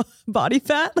someone's body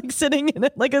fat, like sitting in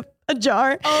it, like a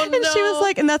jar. Oh, and she was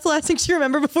like, and that's the last thing she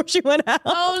remembered before she went out.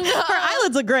 Oh no. Her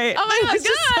eyelids look great. Oh my God, It's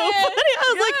just so funny.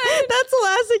 I was good. like, that's the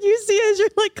last thing you see as you're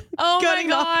like getting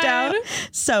my knocked God. out.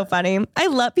 So funny. I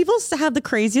love people have the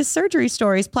craziest surgery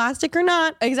stories, plastic or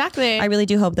not. Exactly. I really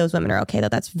do hope those women are okay though.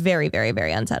 That's very, very,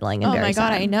 very unsettling and Oh very my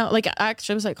God, sad. I know. Like I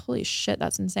actually was like, holy shit,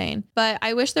 that's insane. But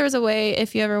I wish there was a way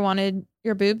if you ever wanted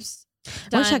your boobs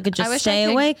I wish I could just stay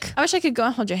awake. I wish I could go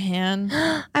and hold your hand.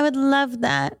 I would love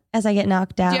that as I get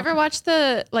knocked out. Do you ever watch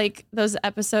those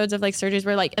episodes of like surgeries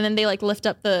where like, and then they like lift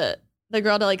up the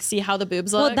girl to like see how the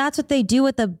boobs look? Well, that's what they do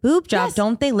with the boob job. Yes.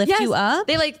 Don't they lift Yes. you up?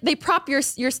 They prop your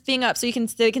thing up so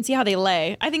they can see how they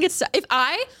lay. I think if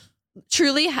I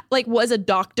truly like was a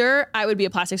doctor, I would be a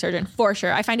plastic surgeon for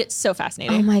sure. I find it so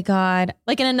fascinating. Oh my God.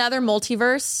 Like in another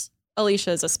multiverse,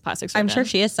 Alicia is a plastic surgeon. I'm sure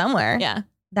she is somewhere. Yeah.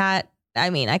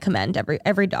 I commend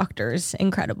every doctor's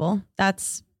incredible.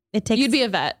 It takes. You'd be a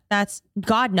vet.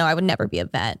 God, no, I would never be a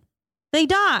vet. They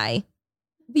die.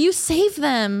 You save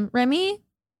them, Remy.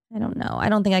 I don't know. I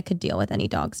don't think I could deal with any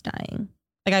dogs dying.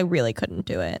 Like I really couldn't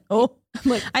do it. Oh,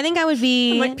 I think I would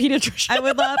be I'm like pediatrician. I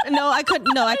would love. No, I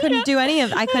couldn't. No, I couldn't do any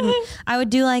of. I couldn't. I would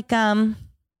do like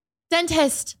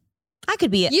dentist. I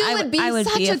could be. You would be I would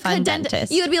such be a a fun good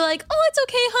dentist. You would be like, oh, it's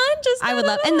okay, hon. Just I would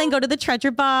love, and then go to the treasure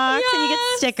box and you get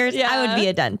Yes. stickers. I would be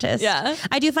a dentist. Yeah.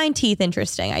 I do find teeth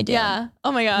interesting. I do. Yeah.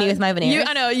 Oh my God. Me with my veneers.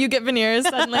 I know. You get veneers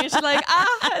suddenly. She's like,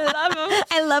 I love them.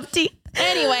 I love teeth.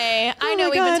 Anyway, I know my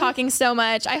we've been God. talking so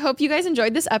much. I hope you guys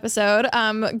enjoyed this episode.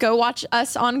 Go watch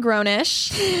us on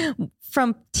Grownish.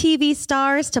 From TV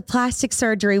stars to plastic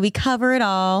surgery, we cover it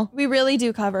all. We really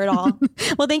do cover it all.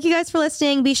 Well, thank you guys for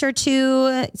listening. Be sure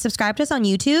to subscribe to us on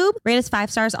YouTube, rate us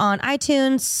 5 stars on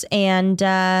iTunes, and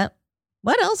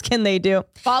what else can they do?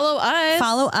 Follow us.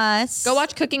 Follow us. Go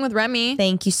watch Cooking with Remy.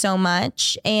 Thank you so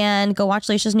much. And go watch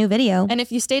Leisha's new video. And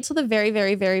if you stay till the very,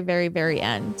 very, very, very, very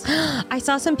end. I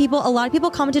saw a lot of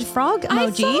people commented frog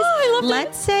emojis. I loved it.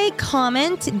 Let's say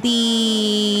comment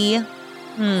the...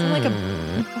 Like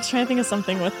I was trying to think of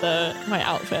something with my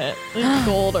outfit, like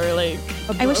gold or like.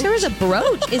 I wish there was a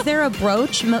brooch. Is there a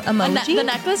brooch emoji? The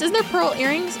necklace. Is there pearl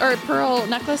earrings or pearl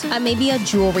necklace? Or Maybe a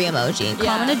jewelry emoji.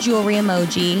 Yeah. Comment a jewelry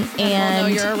emoji. and we'll know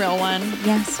And you're a real one.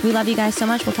 yes, we love you guys so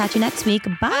much. We'll catch you next week.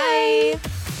 Bye.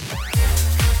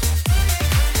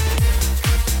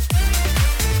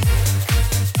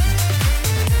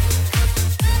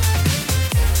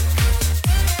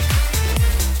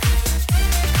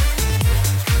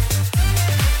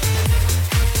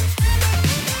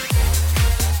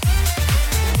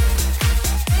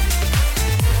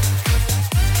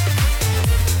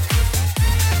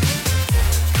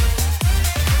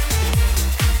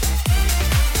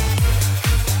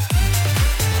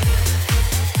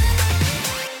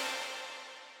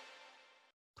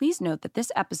 Please note that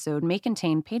this episode may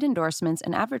contain paid endorsements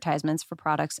and advertisements for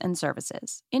products and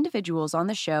services. Individuals on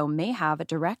the show may have a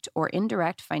direct or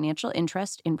indirect financial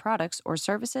interest in products or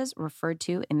services referred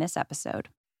to in this episode.